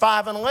Ephesians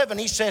 5:11,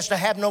 he says to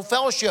have no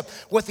fellowship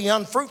with the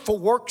unfruitful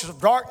works of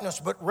darkness,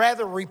 but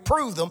rather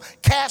reprove them,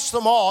 cast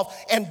them off,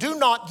 and do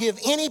not give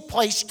any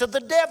place to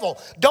the devil.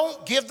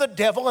 Don't give the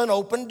devil an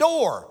open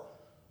door.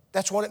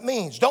 That's what it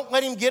means. Don't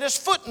let him get his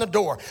foot in the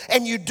door.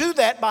 And you do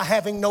that by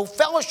having no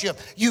fellowship.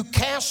 You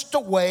cast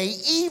away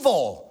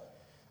evil.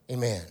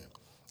 Amen.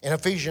 In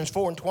Ephesians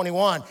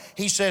 4:21,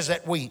 he says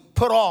that we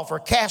put off or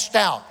cast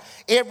out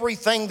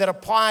everything that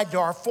applied to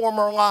our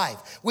former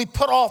life. We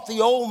put off the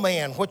old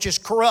man, which is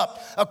corrupt,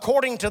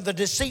 according to the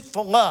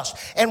deceitful lust,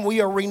 and we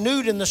are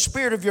renewed in the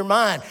spirit of your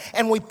mind.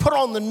 And we put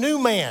on the new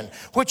man,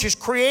 which is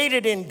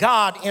created in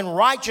God in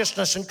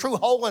righteousness and true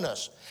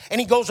holiness. And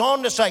he goes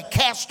on to say,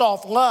 cast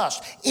off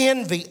lust,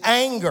 envy,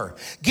 anger.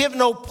 Give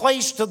no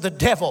place to the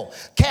devil.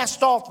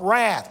 Cast off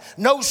wrath,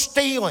 no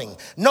stealing,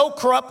 no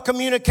corrupt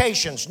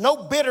communications, no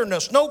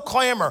bitterness, no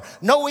clamor,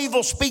 no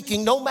evil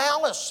speaking, no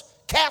malice.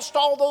 Cast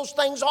all those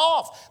things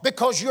off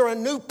because you're a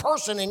new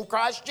person in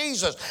Christ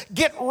Jesus.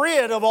 Get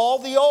rid of all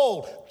the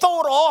old. Throw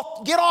it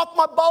off. Get off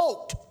my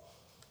boat.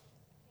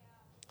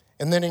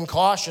 And then in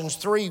Colossians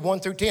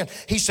 3:1-10,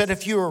 he said,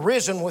 if you are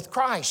risen with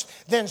Christ,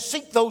 then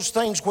seek those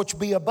things which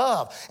be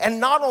above and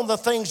not on the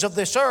things of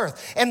this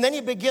earth. And then he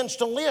begins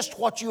to list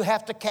what you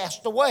have to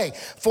cast away.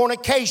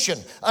 Fornication,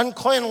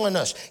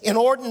 uncleanliness,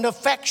 inordinate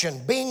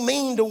affection, being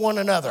mean to one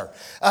another.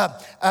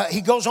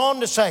 He goes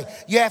on to say,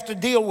 you have to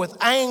deal with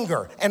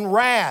anger and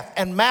wrath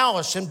and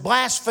malice and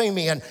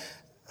blasphemy. And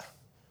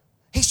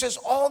he says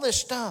all this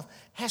stuff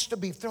has to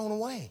be thrown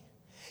away.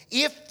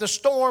 If the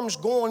storm's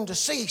going to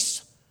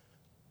cease,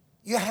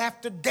 you have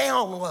to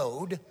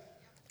download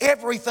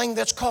everything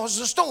that's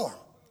caused the storm.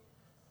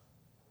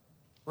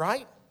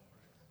 Right?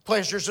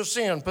 Pleasures of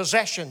sin,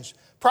 possessions,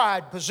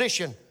 pride,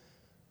 position,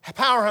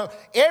 power,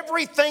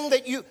 everything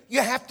that you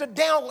have to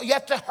download, you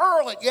have to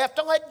hurl it, you have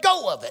to let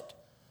go of it,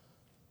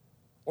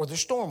 or the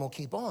storm will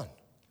keep on.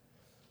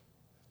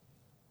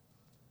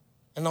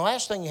 And the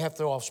last thing you have to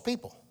throw off is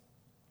people.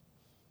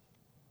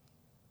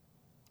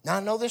 Now, I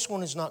know this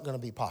one is not going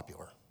to be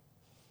popular.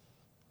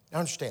 I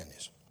understand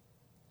this.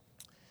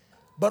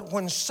 But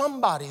when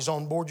somebody's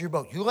on board your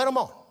boat, you let them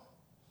on.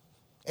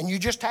 And you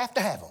just have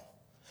to have them.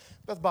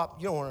 Brother Bob,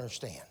 you don't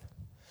understand.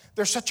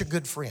 They're such a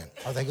good friend.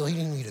 Are they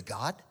leading you to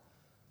God?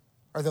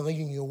 Are they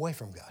leading you away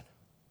from God?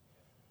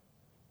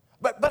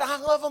 But I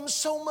love them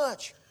so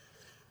much.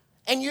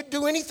 And you'd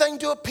do anything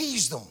to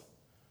appease them.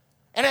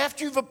 And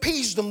after you've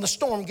appeased them, the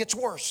storm gets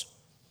worse.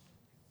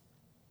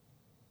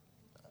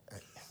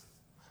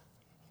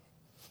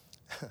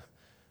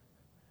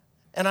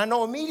 And I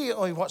know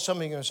immediately what some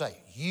of you are going to say.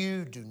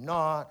 You do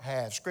not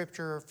have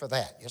scripture for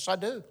that. Yes, I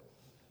do.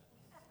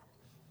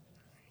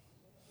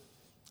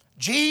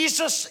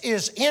 Jesus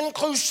is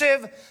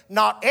inclusive,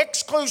 not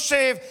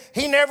exclusive.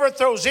 He never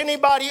throws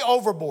anybody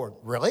overboard.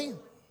 Really?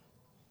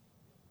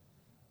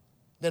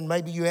 Then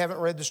maybe you haven't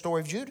read the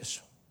story of Judas.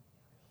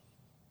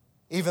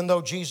 Even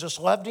though Jesus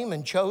loved him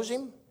and chose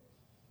him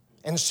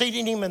and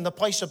seated him in the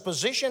place of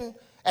position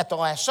at the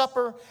Last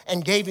Supper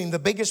and gave him the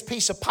biggest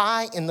piece of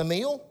pie in the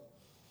meal,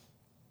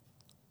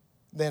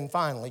 then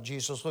finally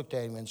Jesus looked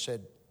at him and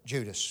said,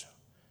 Judas,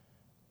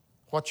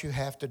 what you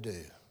have to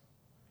do,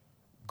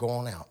 go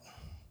on out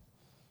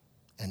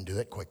and do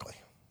it quickly.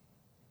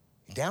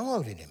 He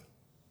downloaded him,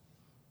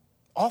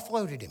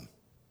 offloaded him,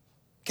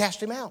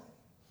 cast him out.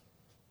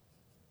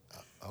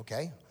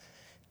 Okay.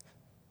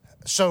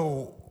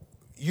 So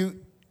you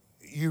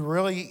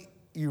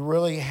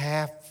really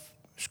have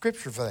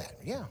scripture for that.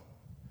 Yeah.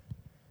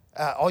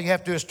 All you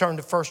have to do is turn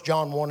to 1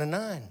 John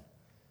 1:9.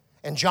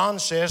 And John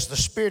says the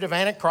spirit of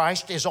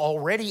Antichrist is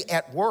already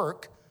at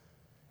work,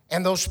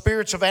 and those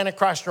spirits of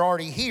Antichrist are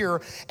already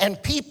here,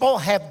 and people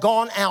have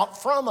gone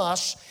out from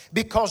us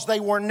because they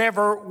were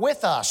never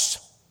with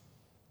us.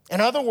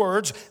 In other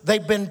words,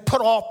 they've been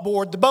put off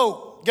board the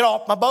boat. Get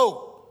off my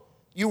boat.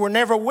 You were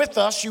never with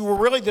us. You were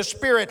really the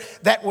spirit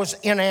that was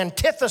in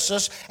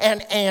antithesis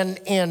and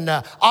in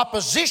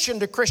opposition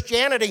to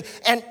Christianity,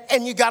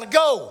 and you got to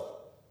go.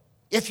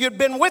 If you'd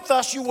been with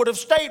us, you would have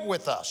stayed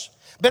with us.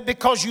 But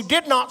because you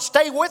did not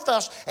stay with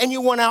us and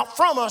you went out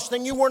from us,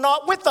 then you were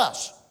not with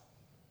us.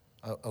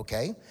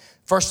 Okay.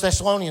 1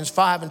 Thessalonians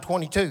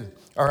 5:22.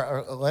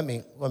 Or let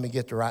me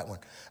get the right one.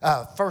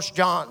 1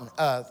 John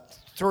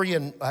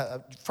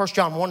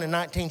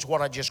 1:19 is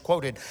what I just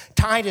quoted.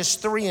 Titus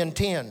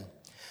 3:10.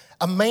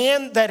 A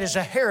man that is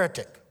a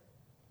heretic,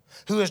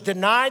 who has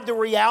denied the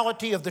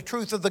reality of the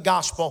truth of the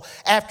gospel,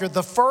 after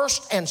the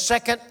first and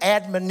second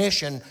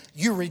admonition,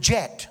 you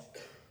reject.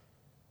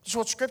 That's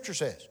what Scripture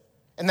says.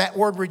 And that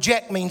word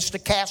reject means to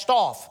cast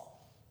off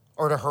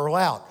or to hurl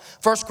out.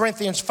 1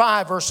 Corinthians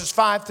 5, verses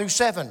 5 through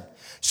 7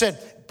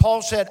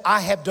 Paul said,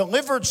 I have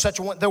delivered such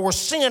a one. There was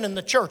sin in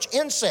the church,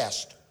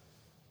 incest,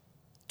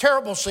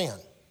 terrible sin.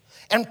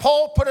 And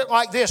Paul put it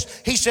like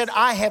this. He said,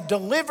 I have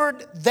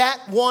delivered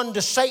that one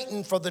to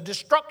Satan for the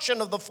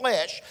destruction of the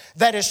flesh,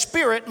 that his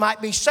spirit might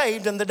be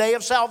saved in the day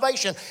of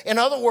salvation. In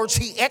other words,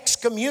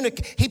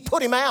 he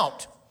put him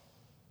out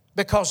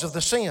because of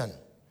the sin.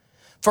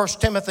 1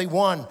 Timothy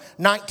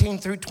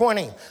 1:19 through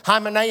 20.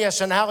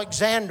 Hymenaeus and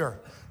Alexander,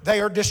 they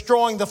are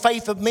destroying the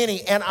faith of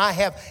many, and I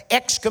have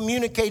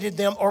excommunicated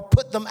them or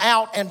put them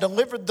out and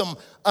delivered them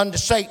unto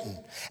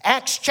Satan.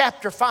 Acts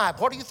chapter 5.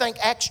 What do you think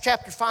Acts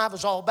chapter 5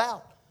 is all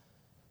about?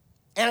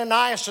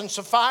 Ananias and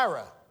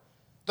Sapphira.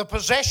 The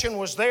possession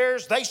was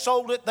theirs. They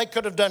sold it. They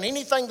could have done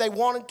anything they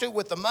wanted to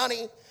with the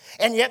money,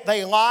 and yet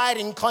they lied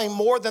and claimed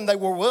more than they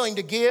were willing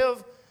to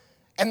give,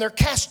 and they're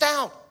cast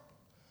out.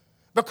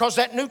 Because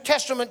that New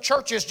Testament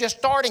church is just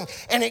starting,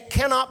 and it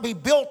cannot be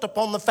built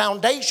upon the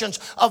foundations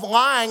of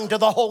lying to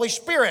the Holy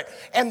Spirit.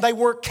 And they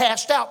were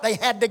cast out. They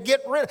had to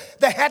get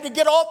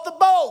off the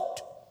boat.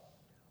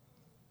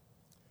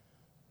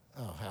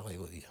 Oh,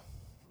 hallelujah.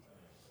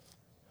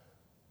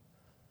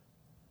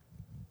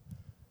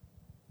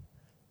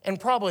 And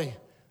probably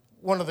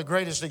one of the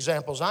greatest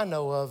examples I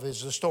know of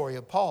is the story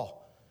of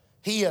Paul.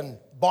 He and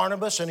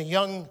Barnabas and a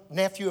young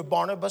nephew of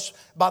Barnabas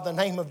by the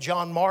name of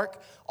John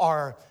Mark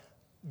are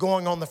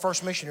going on the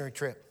first missionary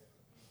trip.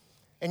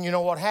 And you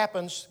know what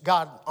happens?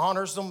 God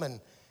honors them,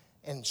 and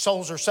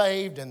souls are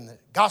saved, and the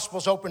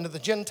gospel's open to the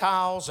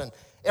Gentiles, and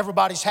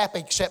everybody's happy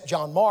except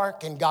John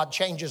Mark, and God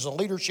changes the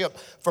leadership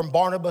from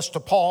Barnabas to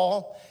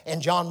Paul,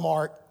 and John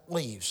Mark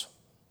leaves.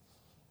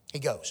 He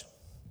goes.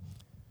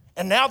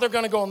 And now they're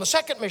going to go on the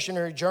second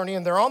missionary journey,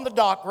 and they're on the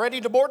dock ready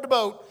to board the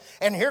boat,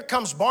 and here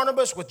comes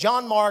Barnabas with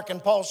John Mark,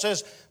 and Paul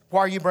says, why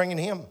are you bringing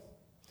him?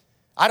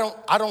 I don't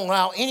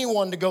allow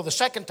anyone to go the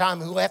second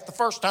time who left the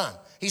first time.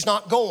 He's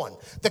not going.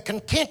 The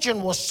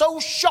contention was so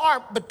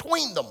sharp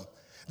between them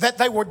that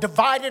they were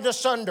divided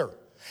asunder.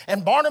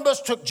 And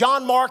Barnabas took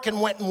John Mark and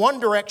went in one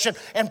direction,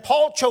 and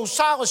Paul chose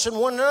Silas in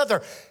one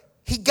another.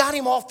 He got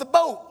him off the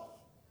boat.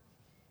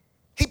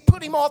 He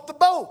put him off the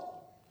boat.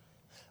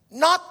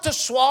 Not to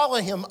swallow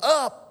him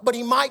up, but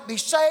he might be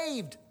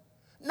saved.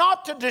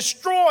 Not to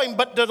destroy him,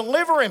 but to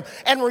deliver him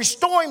and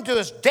restore him to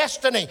his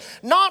destiny.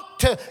 Not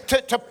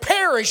to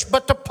perish,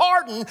 but to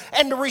pardon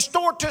and to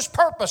restore to his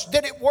purpose.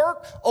 Did it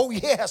work? Oh,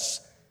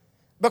 yes.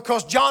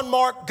 Because John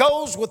Mark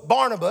goes with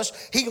Barnabas.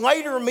 He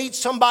later meets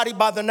somebody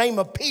by the name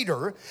of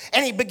Peter,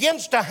 and he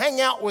begins to hang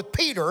out with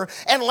Peter.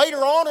 And later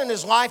on in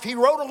his life, he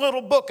wrote a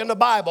little book in the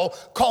Bible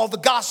called the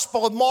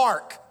Gospel of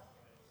Mark.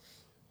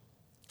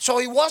 So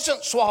he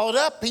wasn't swallowed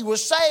up, he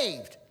was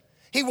saved.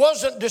 He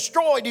wasn't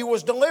destroyed, he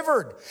was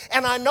delivered.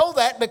 And I know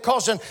that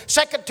because in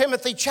 2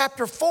 Timothy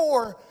chapter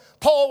 4,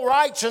 Paul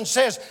writes and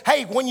says,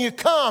 hey, when you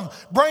come,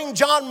 bring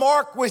John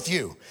Mark with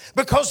you,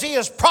 because he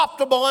is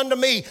profitable unto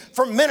me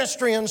for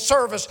ministry and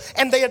service.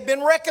 And they had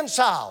been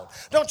reconciled.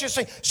 Don't you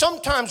see?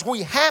 Sometimes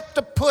we have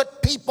to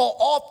put people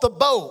off the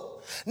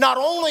boat. Not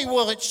only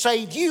will it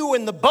save you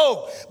in the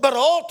boat, but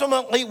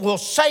ultimately will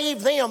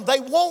save them. They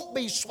won't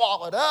be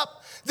swallowed up.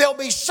 They'll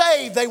be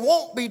saved. They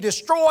won't be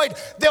destroyed.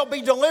 They'll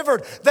be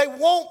delivered. They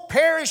won't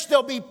perish.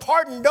 They'll be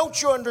pardoned. Don't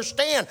you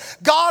understand?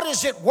 God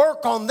is at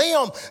work on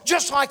them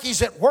just like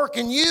He's at work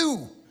in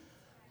you.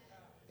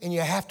 And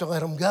you have to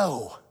let them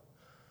go.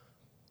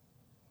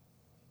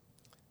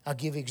 I'll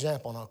give you an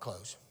example and I'll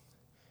close.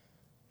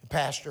 The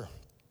pastor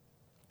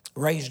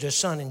raised his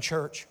son in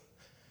church.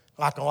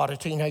 Like a lot of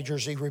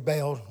teenagers, he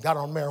rebelled, got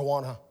on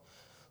marijuana,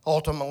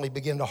 ultimately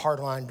began to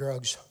hardline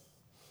drugs.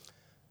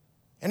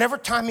 And every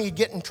time he'd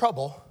get in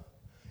trouble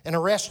and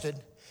arrested,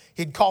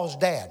 he'd call his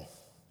dad.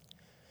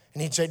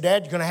 And he'd say,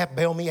 Dad, you're going to have to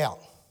bail me out.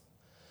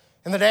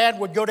 And the dad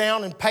would go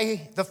down and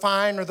pay the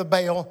fine or the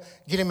bail,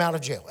 get him out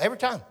of jail, every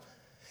time.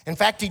 In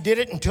fact, he did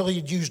it until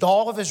he'd used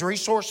all of his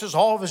resources,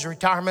 all of his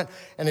retirement,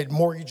 and had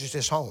mortgaged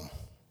his home.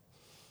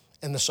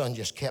 And the son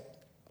just kept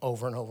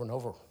over and over and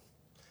over.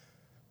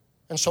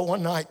 And so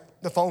one night,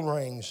 the phone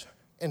rings,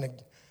 and the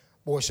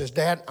boy says,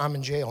 Dad, I'm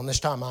in jail, and this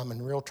time I'm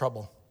in real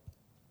trouble.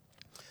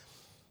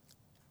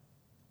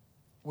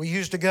 We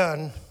used a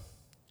gun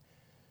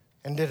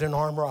and did an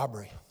armed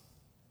robbery.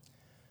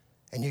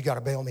 and you got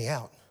to bail me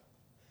out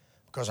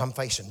because I'm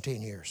facing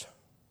 10 years.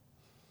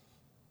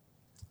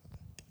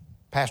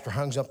 Pastor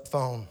hangs up the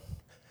phone,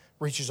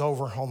 reaches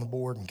over on the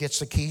board and gets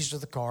the keys to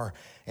the car,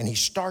 and he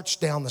starts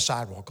down the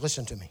sidewalk.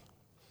 Listen to me.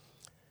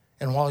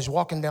 And while he's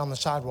walking down the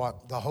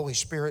sidewalk, the Holy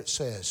Spirit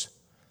says,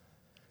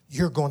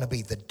 you're going to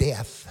be the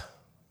death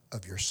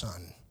of your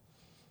son.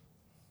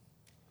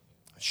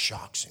 It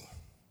shocks him.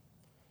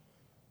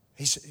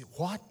 He said,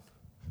 what?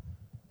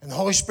 And the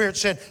Holy Spirit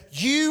said,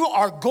 you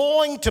are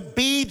going to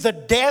be the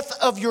death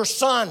of your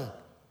son.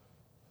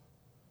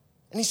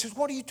 And he said,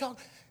 what are you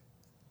talking?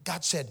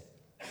 God said,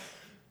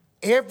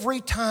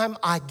 every time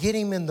I get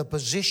him in the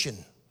position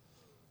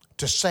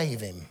to save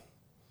him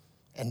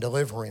and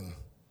deliver him,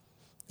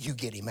 you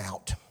get him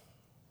out.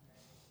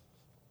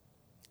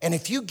 And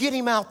if you get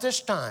him out this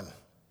time,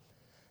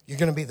 you're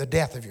going to be the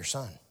death of your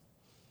son.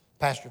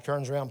 Pastor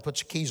turns around,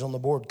 puts the keys on the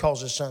board,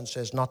 calls his son,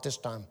 says, not this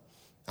time.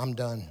 I'm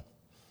done.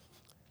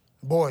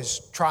 The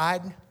boy's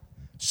tried,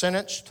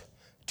 sentenced,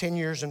 10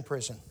 years in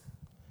prison.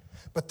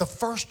 But the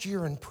first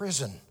year in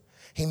prison,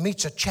 he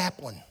meets a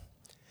chaplain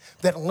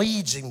that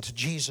leads him to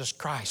Jesus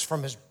Christ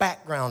from his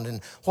background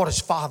and what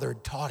his father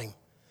had taught him.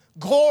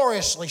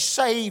 Gloriously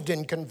saved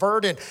and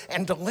converted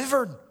and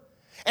delivered.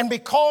 And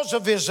because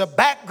of his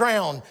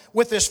background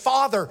with his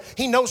father,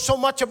 he knows so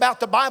much about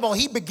the Bible,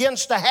 he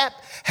begins to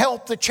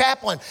help the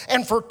chaplain.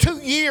 And for 2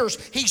 years,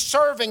 he's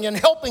serving and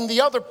helping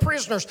the other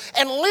prisoners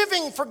and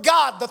living for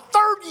God. The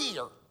third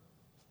year,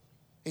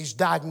 he's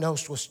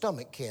diagnosed with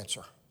stomach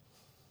cancer.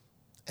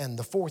 And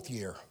the fourth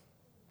year,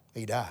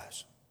 he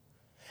dies.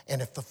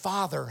 And if the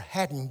father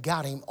hadn't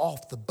got him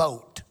off the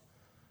boat,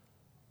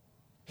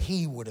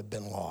 he would have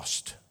been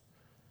lost.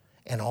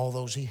 And all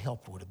those he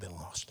helped would have been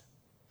lost.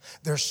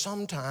 There's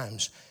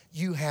sometimes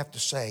you have to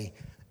say,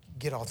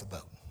 get off the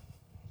boat.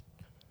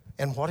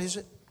 And what is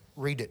it?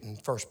 Read it in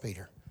 1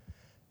 Peter.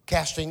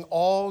 Casting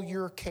all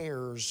your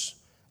cares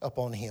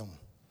upon him.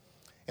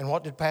 And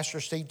what did Pastor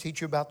Steve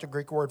teach you about the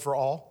Greek word for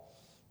all?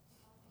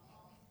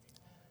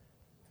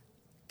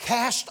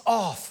 Cast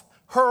off,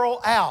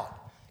 hurl out.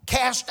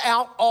 Cast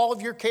out all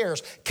of your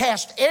cares.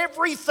 Cast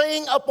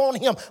everything upon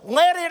him.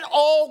 Let it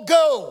all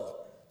go.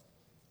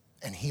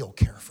 And he'll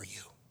care for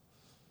you.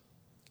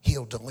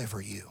 He'll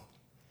deliver you.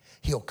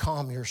 He'll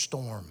calm your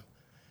storm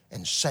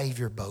and save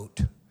your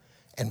boat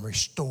and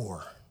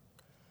restore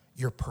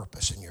your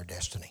purpose and your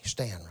destiny.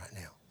 Stand right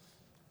now.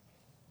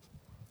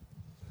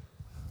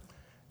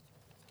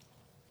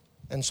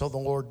 And so the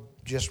Lord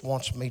just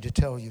wants me to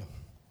tell you,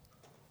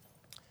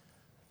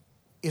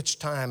 it's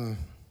time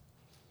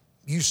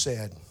you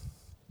said,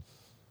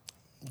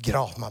 get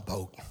off my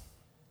boat.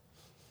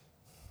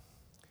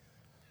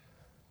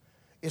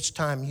 It's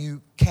time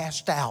you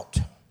cast out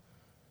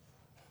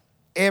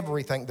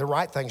everything, the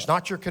right things,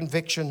 not your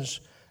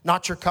convictions,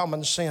 not your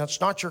common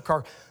sense, not your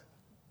car,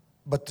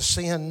 but the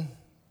sin,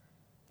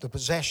 the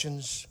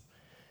possessions,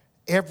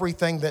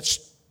 everything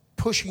that's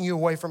pushing you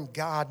away from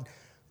God,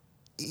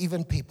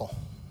 even people.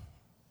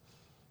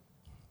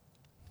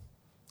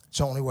 It's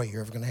the only way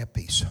you're ever going to have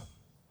peace.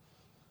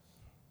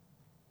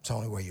 It's the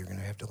only way you're going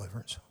to have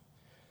deliverance.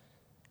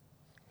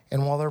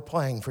 And while they're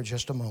playing for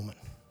just a moment,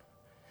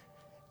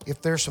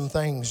 if there's some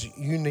things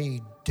you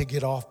need to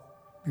get off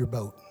your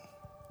boat,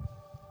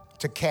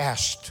 to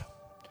cast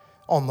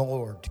on the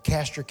Lord, to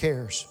cast your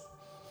cares,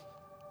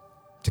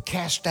 to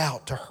cast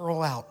out, to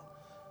hurl out,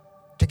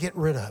 to get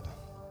rid of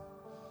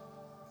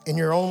in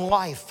your own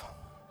life,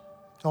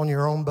 on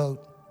your own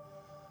boat,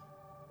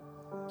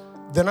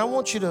 then I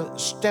want you to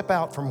step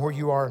out from where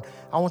you are.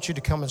 I want you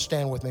to come and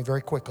stand with me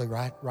very quickly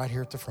right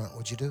here at the front.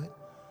 Would you do it?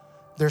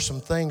 There's some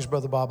things,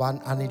 Brother Bob,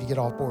 I need to get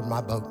off board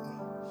my boat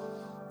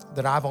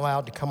that I've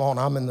allowed to come on.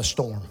 I'm in the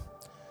storm,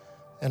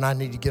 and I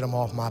need to get them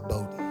off my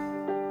boat.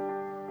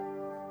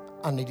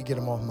 I need to get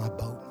them off my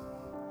boat.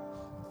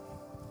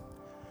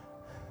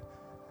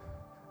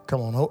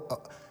 Come on.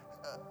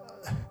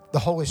 The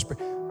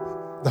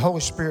Holy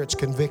Spirit's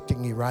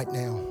convicting you right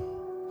now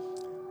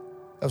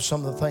of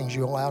some of the things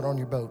you allowed on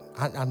your boat.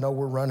 I know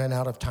we're running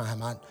out of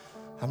time.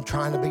 I'm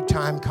trying to be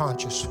time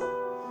conscious.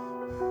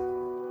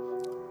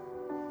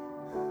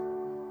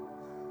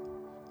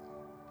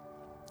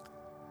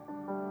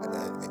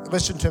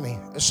 Listen to me.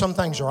 Some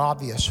things are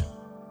obvious.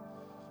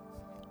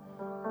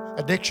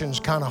 Addiction's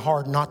kind of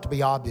hard not to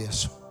be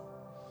obvious.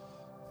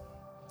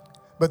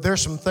 But there's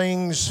some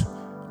things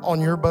on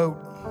your boat,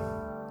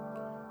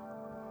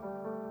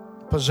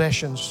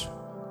 possessions,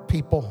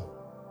 people,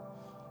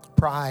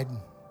 pride,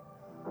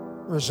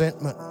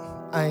 resentment,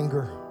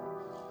 anger,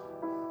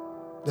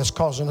 that's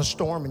causing a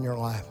storm in your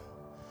life.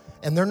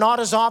 And they're not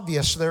as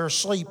obvious. They're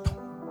asleep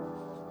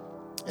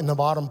in the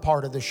bottom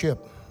part of the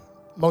ship.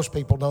 Most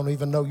people don't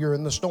even know you're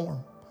in the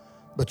storm,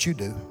 but you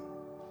do.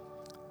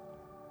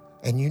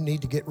 And you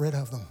need to get rid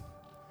of them.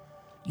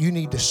 You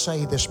need to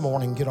say this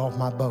morning, get off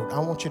my boat. I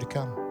want you to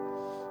come.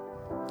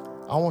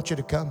 I want you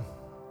to come.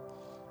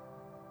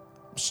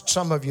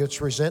 Some of you,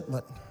 it's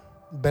resentment,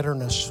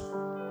 bitterness,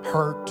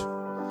 hurt,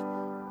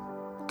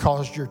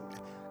 caused your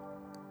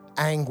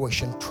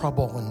anguish and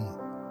trouble,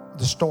 and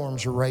the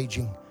storms are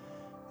raging.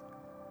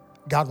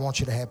 God wants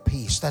you to have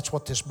peace. That's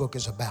what this book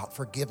is about,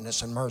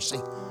 forgiveness and mercy.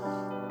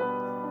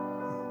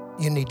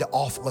 You need to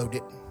offload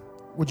it.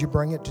 Would you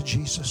bring it to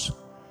Jesus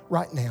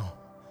right now?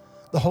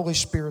 The Holy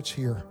Spirit's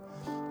here.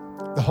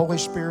 The Holy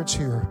Spirit's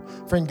here.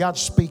 Friend,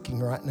 God's speaking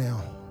right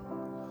now.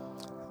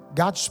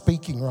 God's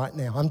speaking right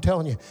now. I'm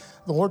telling you,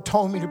 the Lord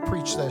told me to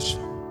preach this.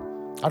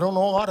 I don't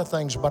know a lot of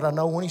things, but I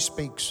know when He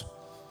speaks.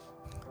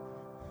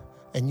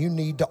 And you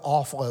need to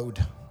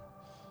offload.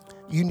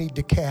 You need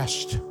to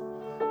cast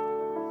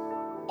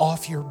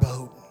off your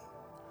boat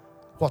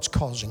what's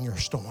causing your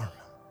storm.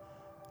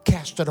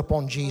 Cast it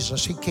upon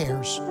Jesus. He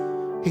cares.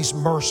 He's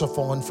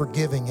merciful and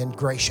forgiving and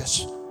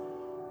gracious.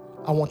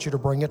 I want you to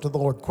bring it to the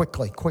Lord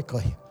quickly,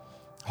 quickly.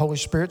 Holy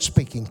Spirit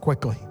speaking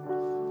quickly,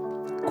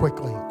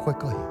 quickly,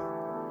 quickly.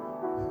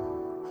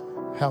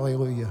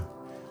 Hallelujah.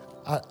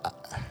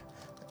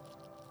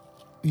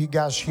 You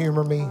guys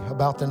humor me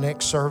about the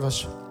next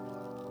service.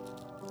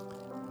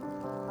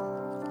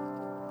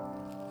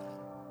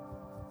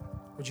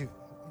 Would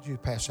you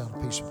pass out a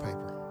piece of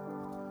paper?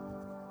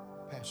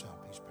 Pass out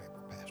a piece of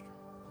paper, Pastor.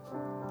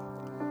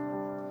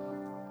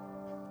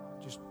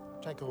 Just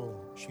take a little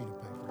sheet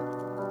of paper.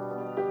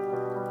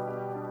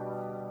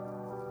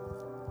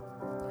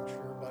 Make sure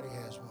everybody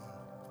has one.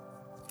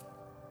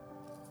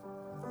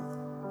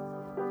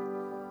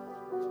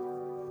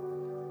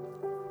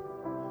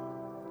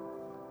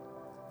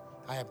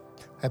 I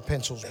have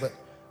pencils, but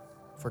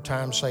for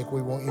time's sake,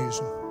 we won't use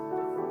them.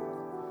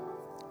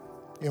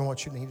 You know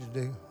what you need to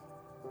do?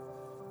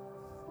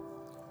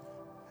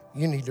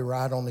 You need to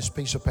write on this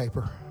piece of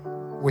paper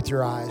with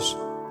your eyes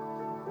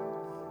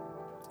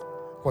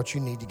what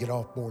you need to get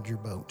off board your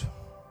boat.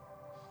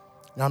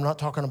 Now, I'm not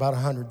talking about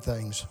 100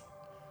 things.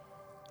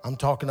 I'm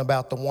talking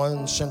about the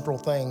one central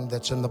thing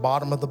that's in the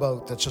bottom of the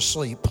boat that's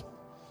asleep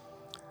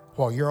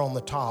while you're on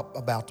the top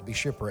about to be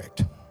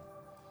shipwrecked.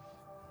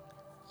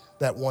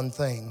 That one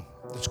thing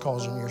that's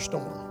causing your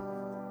storm.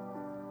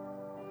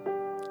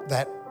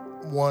 That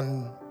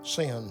one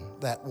sin,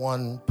 that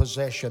one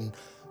possession,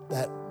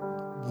 that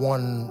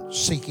one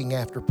seeking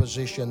after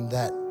position,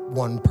 that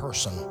one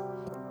person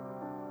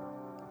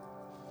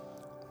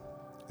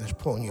that's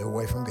pulling you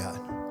away from God.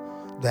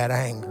 That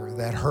anger,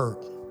 that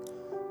hurt,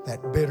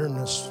 that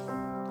bitterness.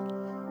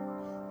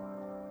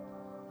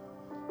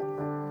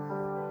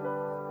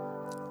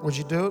 Would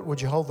you do it?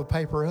 Would you hold the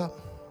paper up?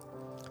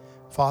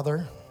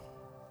 Father,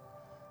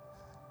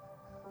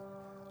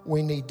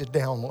 we need to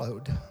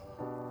download.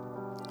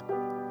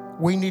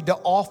 We need to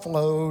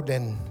offload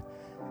and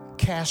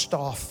cast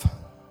off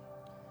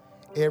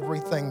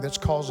everything that's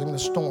causing the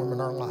storm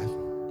in our life.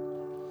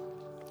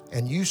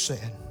 And you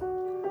said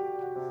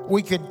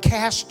we could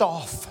cast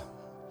off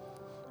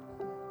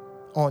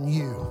on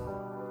you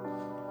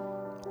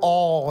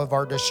all of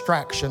our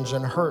distractions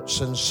and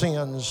hurts and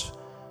sins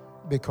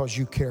because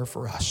you care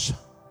for us.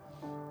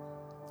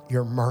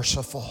 You're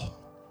merciful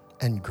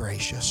and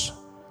gracious,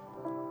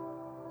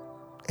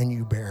 and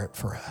you bear it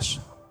for us.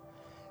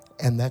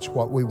 And that's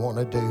what we want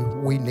to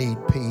do. We need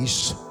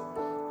peace.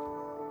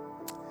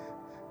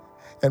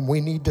 And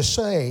we need to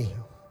say,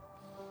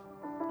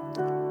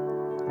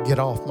 get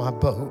off my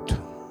boat.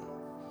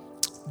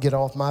 Get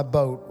off my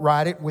boat.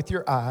 Write it with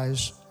your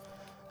eyes.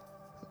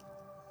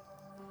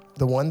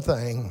 The one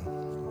thing.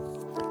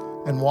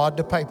 And wad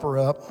the paper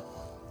up.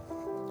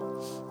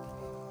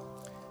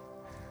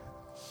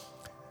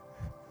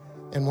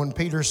 And when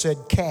Peter said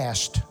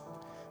cast,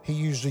 he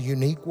used a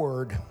unique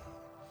word.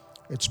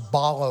 It's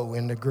balo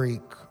in the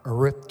Greek,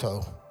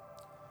 erypto.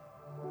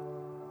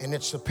 And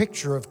it's a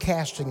picture of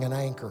casting an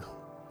anchor.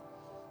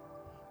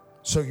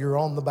 So you're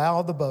on the bow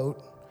of the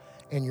boat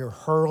and you're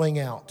hurling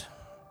out.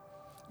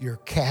 You're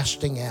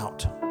casting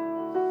out.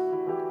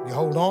 You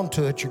hold on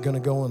to it, you're going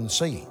to go in the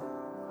sea.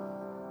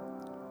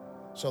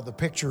 So the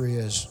picture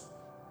is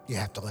you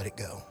have to let it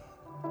go.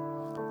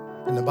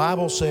 And the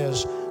Bible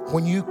says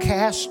when you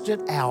cast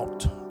it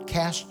out,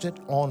 cast it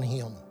on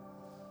Him.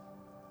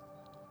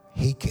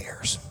 He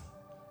cares.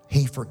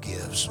 He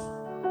forgives.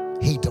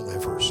 He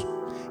delivers.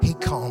 He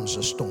calms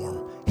the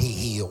storm. He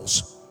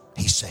heals.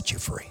 He sets you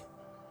free.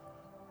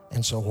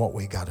 And so what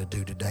we got to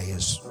do today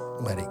is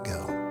let it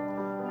go.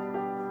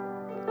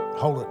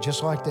 Hold it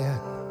just like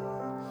that.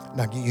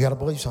 Now you got to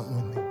believe something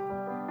with me.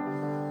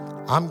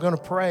 I'm going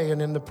to pray,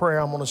 and in the prayer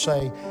I'm going to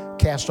say,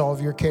 cast all of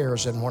your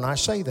cares. And when I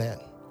say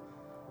that,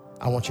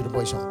 I want you to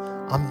believe something.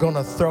 I'm going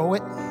to throw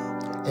it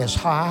as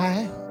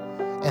high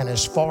and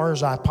as far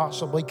as I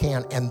possibly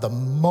can. And the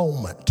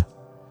moment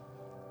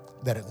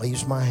that it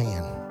leaves my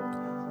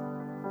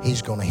hand,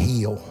 He's going to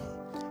heal.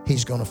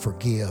 He's going to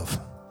forgive.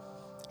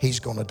 He's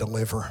going to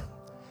deliver.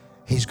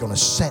 He's going to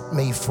set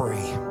me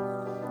free.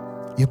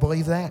 You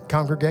believe that?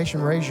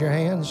 Congregation, raise your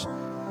hands.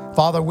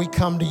 Father, we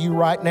come to you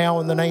right now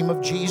in the name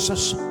of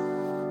Jesus,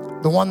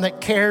 the one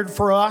that cared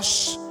for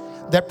us,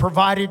 that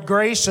provided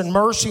grace and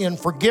mercy and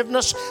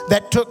forgiveness,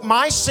 that took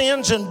my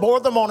sins and bore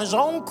them on His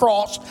own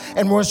cross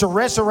and was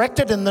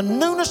resurrected in the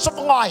newness of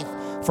life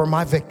for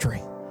my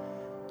victory.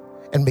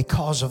 And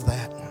because of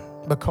that,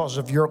 because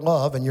of your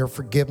love and your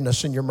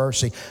forgiveness and your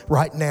mercy.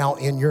 Right now,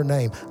 in your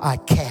name, I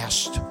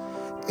cast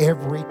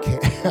every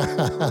care.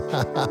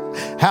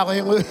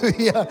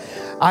 Hallelujah.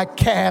 I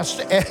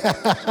cast.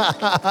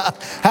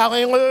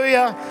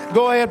 Hallelujah.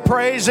 Go ahead,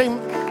 praise Him.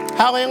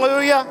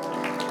 Hallelujah.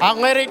 I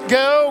let it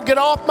go. Get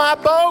off my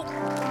boat.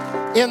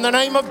 In the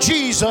name of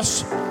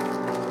Jesus,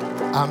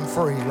 I'm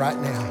free right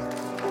now.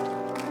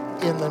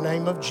 In the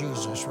name of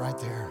Jesus, right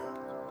there.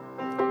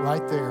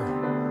 Right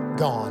there.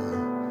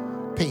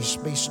 Gone. Peace,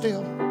 be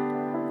still.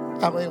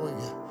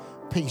 Hallelujah.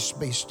 Peace,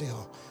 be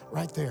still.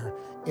 Right there.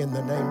 In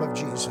the name of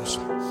Jesus.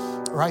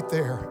 Right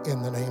there.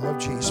 In the name of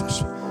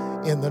Jesus.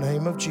 In the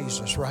name of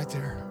Jesus. Right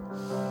there.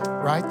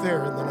 Right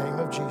there. In the name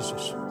of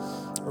Jesus.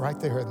 Right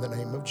there. In the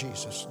name of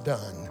Jesus.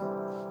 Done.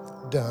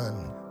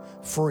 Done.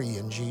 Free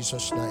in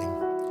Jesus' name.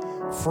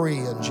 Free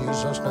in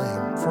Jesus'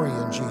 name. Free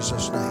in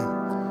Jesus' name.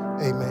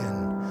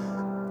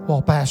 Amen.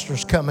 While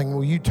Pastor's coming,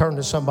 will you turn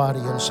to somebody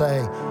and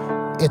say,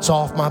 it's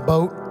off my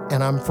boat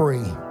and I'm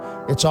free.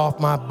 It's off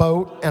my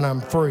boat and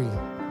I'm free.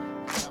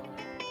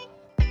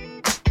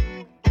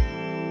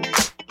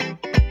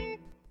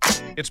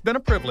 It's been a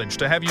privilege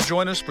to have you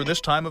join us for this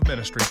time of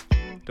ministry.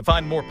 To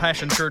find more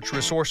Passion Church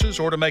resources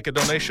or to make a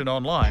donation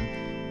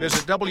online,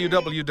 visit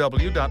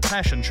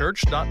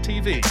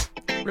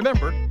www.passionchurch.tv.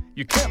 Remember,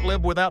 you can't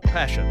live without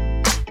passion.